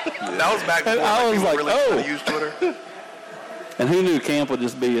 That was back before I was people like, really oh. knew how to use Twitter. And who knew Camp would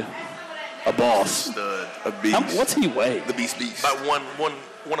just be a boss? Stud. A beast. What's he weigh? The beast. About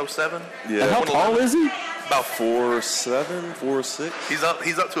 107. Yeah. And how tall is he? About 4'7", 4'6". He's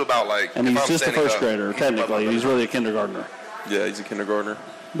up to about And if he's I'm just a standing first up, grader, he's above technically. my He's really a kindergartner. Yeah, he's a kindergartner.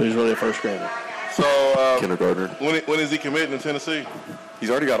 But he's really a first grader. So, Kindergartner. when is he committing to Tennessee? He's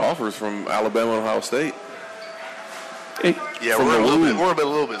already got offers from Alabama and Ohio State. Yeah, From we're the a womb.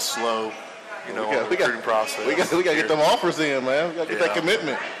 little bit slow. On the recruiting process. We got to get them offers in, man. We got to get that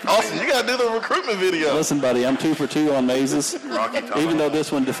commitment. Austin, you got to do the recruitment video. Listen, buddy, I'm 2 for 2 on mazes. Rocky Top. Even though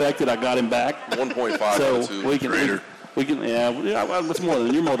this one defected, I got him back. 1.5 out of 2. So we can, what's more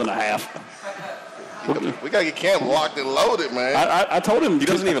than, you're more than a half. We got to get Camp locked and loaded, man. I told him He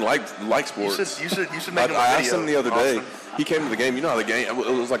doesn't even like sports. You should make him a I video. asked him the other day. Austin. He came to the game. You know how the game? It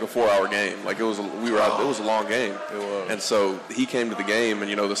was like a 4-hour game. Like it was. We were out. It was a long game. It was. And so he came to the game,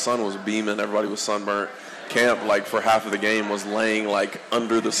 and the sun was beaming. Everybody was sunburnt. Camp, for half of the game, was laying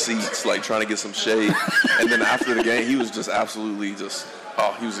under the seats, trying to get some shade. And then after the game, he was just absolutely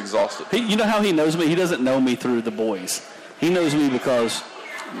he was exhausted. You know how he knows me? He doesn't know me through the boys. He knows me because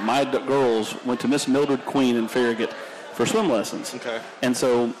my girls went to Miss Mildred Queen in Farragut for swim lessons. Okay. And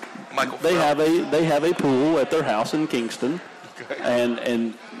so Michael they Phelps. have a pool at their house in Kingston,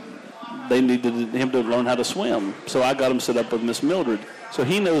 and they needed him to learn how to swim. So I got him set up with Miss Mildred. So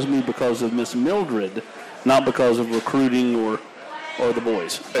he knows me because of Miss Mildred, not because of recruiting or the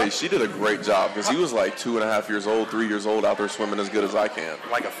boys. Hey, she did a great job because he was 2.5 years old, 3 years old, out there swimming as good as I can.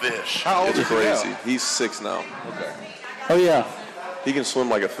 Like a fish. How old It's is he crazy. now? He's 6 now. Okay. Oh yeah. He can swim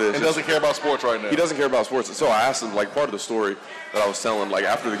like a fish. And doesn't care about sports right now. He doesn't care about sports. So I asked him, part of the story that I was telling,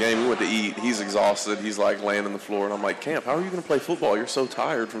 after the game, we went to eat. He's exhausted. He's, laying on the floor. And I'm like, Camp, how are you going to play football? You're so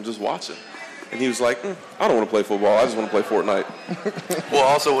tired from just watching. And he was like, I don't want to play football. I just want to play Fortnite. Well,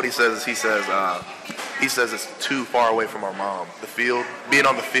 also what he says it's too far away from our mom. The field, being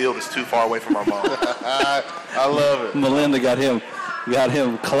on the field is too far away from our mom. I love it. Melinda got him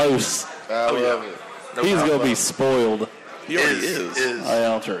close. I love it. No He's doubt going to about be it. spoiled. He already is.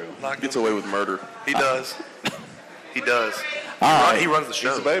 Yeah, true. Gets away with murder. He does. He does. All right. He runs the show.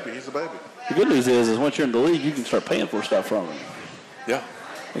 He's a baby. He's a baby. The good news is once you're in the league, you can start paying for stuff from him. Yeah.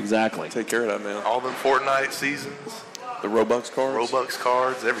 Exactly. Take care of that, man. All them Fortnite seasons, The Robux cards. Robux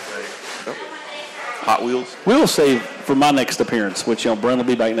cards, everything. Yep. Hot Wheels. We will save for my next appearance, which Brent will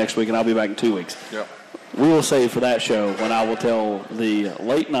be back next week, and I'll be back in 2 weeks. Yeah. We will save for that show when I will tell the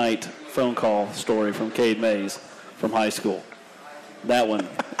late night phone call story from Cade Mays from high school. That one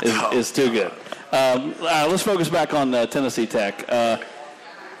is too good. All right, let's focus back on Tennessee Tech.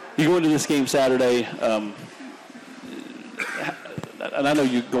 You go into this game Saturday, and I know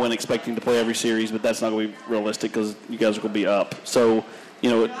you go in expecting to play every series, but that's not going to be realistic because you guys are going to be up. So,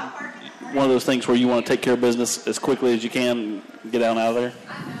 one of those things where you want to take care of business as quickly as you can, get out of there.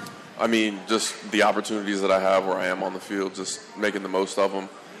 I mean, just the opportunities that I have where I am on the field, just making the most of them,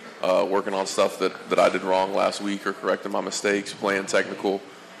 working on stuff that I did wrong last week or correcting my mistakes, playing technical,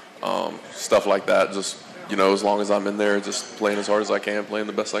 stuff like that. Just, as long as I'm in there, just playing as hard as I can, playing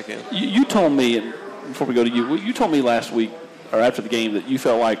the best I can. You told me, and before we go to you told me last week or after the game that you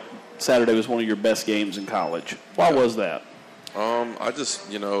felt like Saturday was one of your best games in college. Why was that? I just,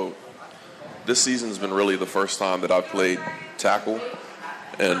 this season's been really the first time that I've played tackle.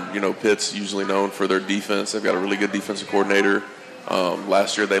 And, Pitt's usually known for their defense. They've got a really good defensive coordinator.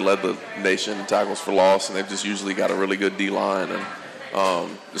 Last year they led the nation in tackles for loss, and they've just usually got a really good D-line.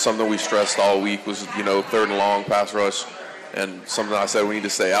 And something we stressed all week was, third and long pass rush. And something I said we need to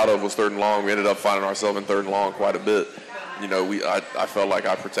stay out of was third and long. We ended up finding ourselves in third and long quite a bit. I felt like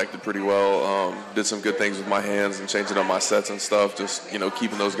I protected pretty well, did some good things with my hands and changing up my sets and stuff, just,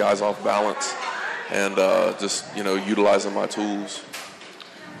 keeping those guys off balance and just, utilizing my tools.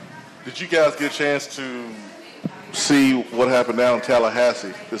 Did you guys get a chance to see what happened down in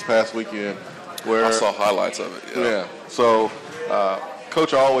Tallahassee this past weekend? Where I saw highlights of it. Yeah. So,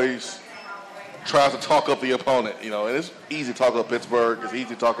 Coach always tries to talk up the opponent, and it's easy to talk up Pittsburgh. It's easy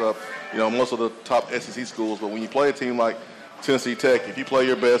to talk up, most of the top SEC schools. But when you play a team like Tennessee Tech, if you play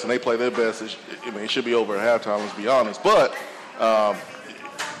your best and they play their best, it should be over at halftime, let's be honest. But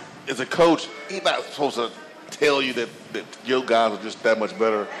as a coach, he's not supposed to tell you that your guys are just that much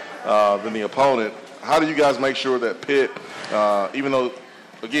better than the opponent. How do you guys make sure that Pitt, even though,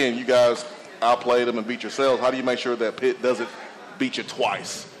 again, you guys outplayed them and beat yourselves, how do you make sure that Pitt doesn't beat you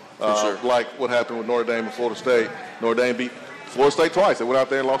twice? Sure. Like what happened with Notre Dame and Florida State. Notre Dame beat Florida State twice. They went out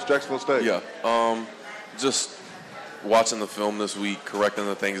there and lost Jacksonville State. Yeah. Just watching the film this week, correcting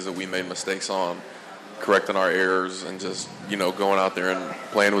the things that we made mistakes on, correcting our errors, and just, going out there and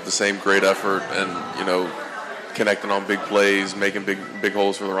playing with the same great effort and, connecting on big plays, making big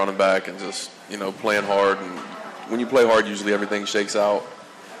holes for the running back, and just, playing hard. And when you play hard, usually everything shakes out.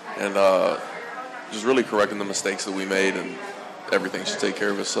 And just really correcting the mistakes that we made, and everything should take care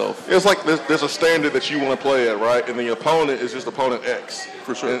of itself. It's like there's a standard that you want to play at, right? And the opponent is just opponent X.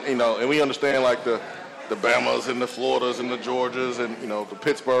 For sure. And, and we understand, like, the Bamas and the Floridas and the Georgias and, the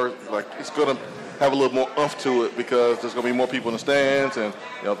Pittsburgh, like, it's going to have a little more oomph to it because there's going to be more people in the stands and,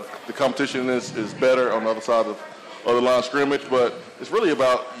 the competition is better on the other side of the line of scrimmage. But it's really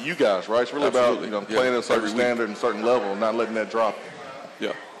about you guys, right? It's really Absolutely. about, playing at a certain standard and a certain level and not letting that drop.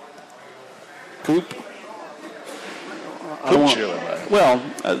 Yeah. Coop? Chilling.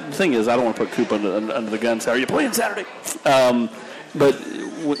 The thing is, I don't want to put Coop under the gun. Say, are you playing Saturday? But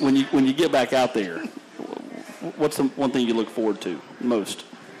when you get back out there, what's the one thing you look forward to most?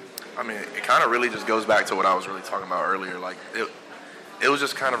 I mean, it kind of really just goes back to what I was really talking about earlier. Like, it was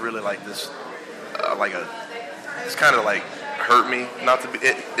just kind of really like this, it's kind of like hurt me not to be,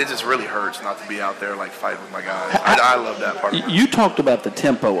 it just really hurts not to be out there, like, fighting with my guys. I love that part. You talked about the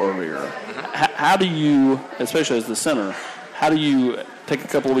tempo earlier. Mm-hmm. How do you, especially as the center, how do you take a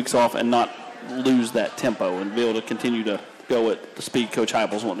couple of weeks off and not lose that tempo and be able to continue to go at the speed Coach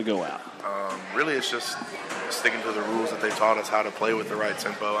Heupel's wanting to go out? Really, it's just sticking to the rules that they taught us how to play with the right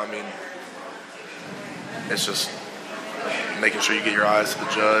tempo. I mean, it's just making sure you get your eyes to the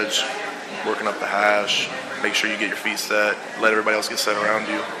judge, working up the hash, make sure you get your feet set, let everybody else get set around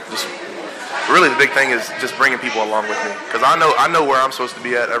you. Just really the big thing is just bringing people along with me, because I know where I'm supposed to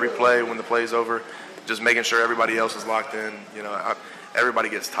be at every play when the play's over. Just making sure everybody else is locked in. Everybody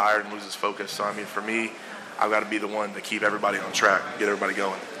gets tired and loses focus. So I mean, for me, I've got to be the one to keep everybody on track, get everybody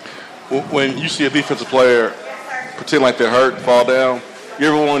going. When you see a defensive player pretend like they're hurt and fall down, you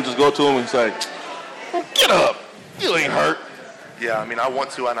ever want to just go to them and say, "Get up, you ain't hurt"? Yeah, I mean, I want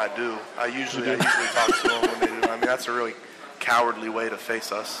to and I do. I usually talk to them when they do. I mean, that's a really cowardly way to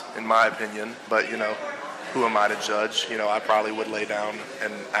face us, in my opinion. But, who am I to judge? I probably would lay down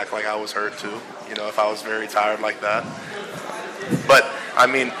and act like I was hurt too, if I was very tired like that. But, I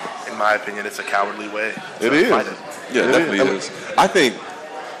mean, in my opinion, it's a cowardly way to fight it. Yeah, it definitely is.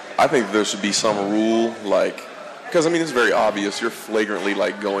 I think there should be some rule, like, because, I mean, it's very obvious. You're flagrantly,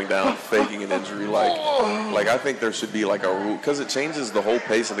 like, going down, faking an injury. Like I think there should be, like, a rule, because it changes the whole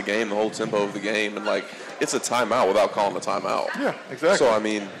pace of the game, the whole tempo of the game, and, like, it's a timeout without calling a timeout. Yeah, exactly. So, I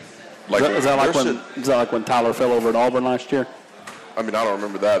mean, like, is that like when Tyler fell over at Auburn last year? I mean, I don't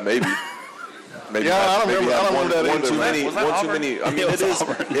remember that. Maybe. Yeah, I don't remember that one too either. many. I mean,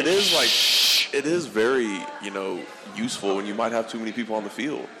 it is very, useful when you might have too many people on the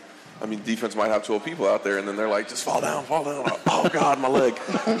field. I mean, defense might have 12 people out there, and then they're like, just fall down. Oh God, my leg.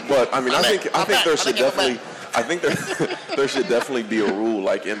 But I mean, I think there should definitely be a rule,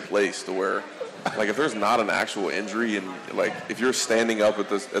 like, in place to where, like, if there's not an actual injury and, like, if you're standing up at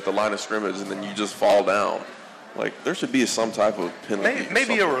the line of scrimmage and then you just fall down, like, there should be some type of penalty.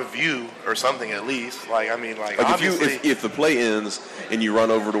 Maybe a review or something at least. Like, I mean, like obviously, if the play ends and you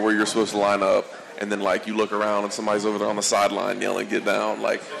run over to where you're supposed to line up, and then, like, you look around and somebody's over there on the sideline yelling, "Get down!"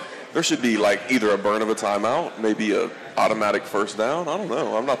 Like, there should be, like, either a burn of a timeout, maybe a automatic first down. I don't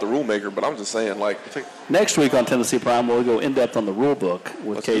know. I'm not the rule maker, but I'm just saying, like, Next week on Tennessee Prime, we'll go in-depth on the rule book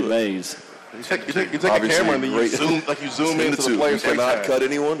with Cade Mays. You take a camera and then you zoom into the player's face. You cannot cut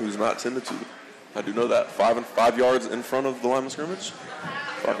anyone who's not 10-2. I do know that. 5 yards in front of the line of scrimmage,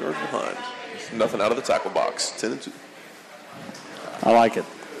 5 yards behind. Nothing out of the tackle box. 10-2. I like it.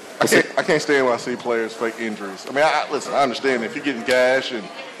 I can't stand when I see players fake injuries. I mean, listen, I understand if you're getting gashed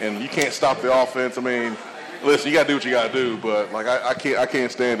and you can't stop the offense. I mean, listen, you got to do what you got to do. But like, I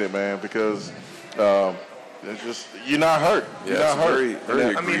can't stand it, man, because it's just you're not hurt. You're not hurt.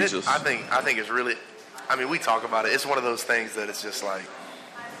 Very I mean, egregious. I think it's really. I mean, we talk about it. It's one of those things that it's just like.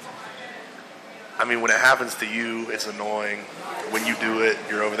 I mean, when it happens to you, it's annoying. When you do it,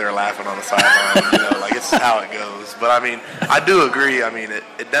 you're over there laughing on the sideline. Like it's how it goes. But I mean, I do agree. I mean,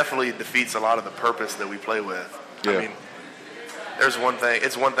 it definitely defeats a lot of the purpose that we play with. Yeah. I mean, there's one thing.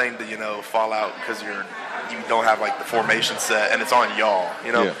 It's one thing to fall out because you don't have like the formation set and it's on y'all.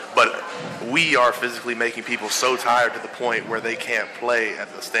 Yeah. But we are physically making people so tired to the point where they can't play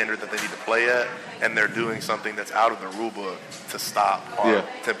at the standard that they need to play at, and they're doing something that's out of the rule book to stop our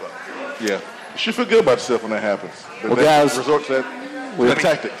tempo. Yeah. You should feel good about yourself when that happens. Well, guys, resort to that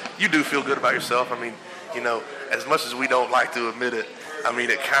tactic. You do feel good about yourself. I mean, as much as we don't like to admit it, I mean,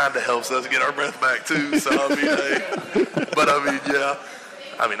 it kind of helps us get our breath back too. So I mean, hey. But I mean, yeah.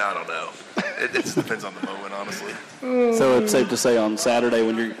 I mean, I don't know. It just depends on the moment, honestly. So it's safe to say on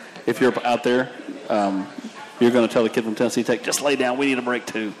Saturday if you're out there, you're going to tell the kid from Tennessee Tech, just lay down. We need a break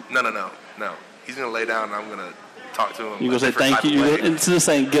too. No. He's going to lay down, and I'm going to talk to him. You're going to say thank you. Instead of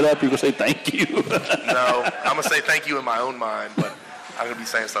saying get up, you're going to say thank you. No, I'm going to say thank you in my own mind, but I'm going to be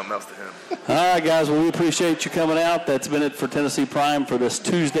saying something else to him. All right, guys. Well, we appreciate you coming out. That's been it for Tennessee Prime for this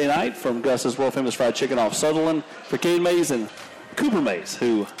Tuesday night from Gus's World Famous Fried Chicken off Sutherland. For Cade Mays and Cooper Mays,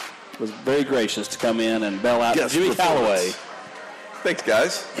 who was very gracious to come in and bail out Jimmy Calloway. Thanks,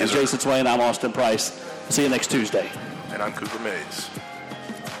 guys. And Jason Swain, I'm Austin Price. See you next Tuesday. And I'm Cooper Mays.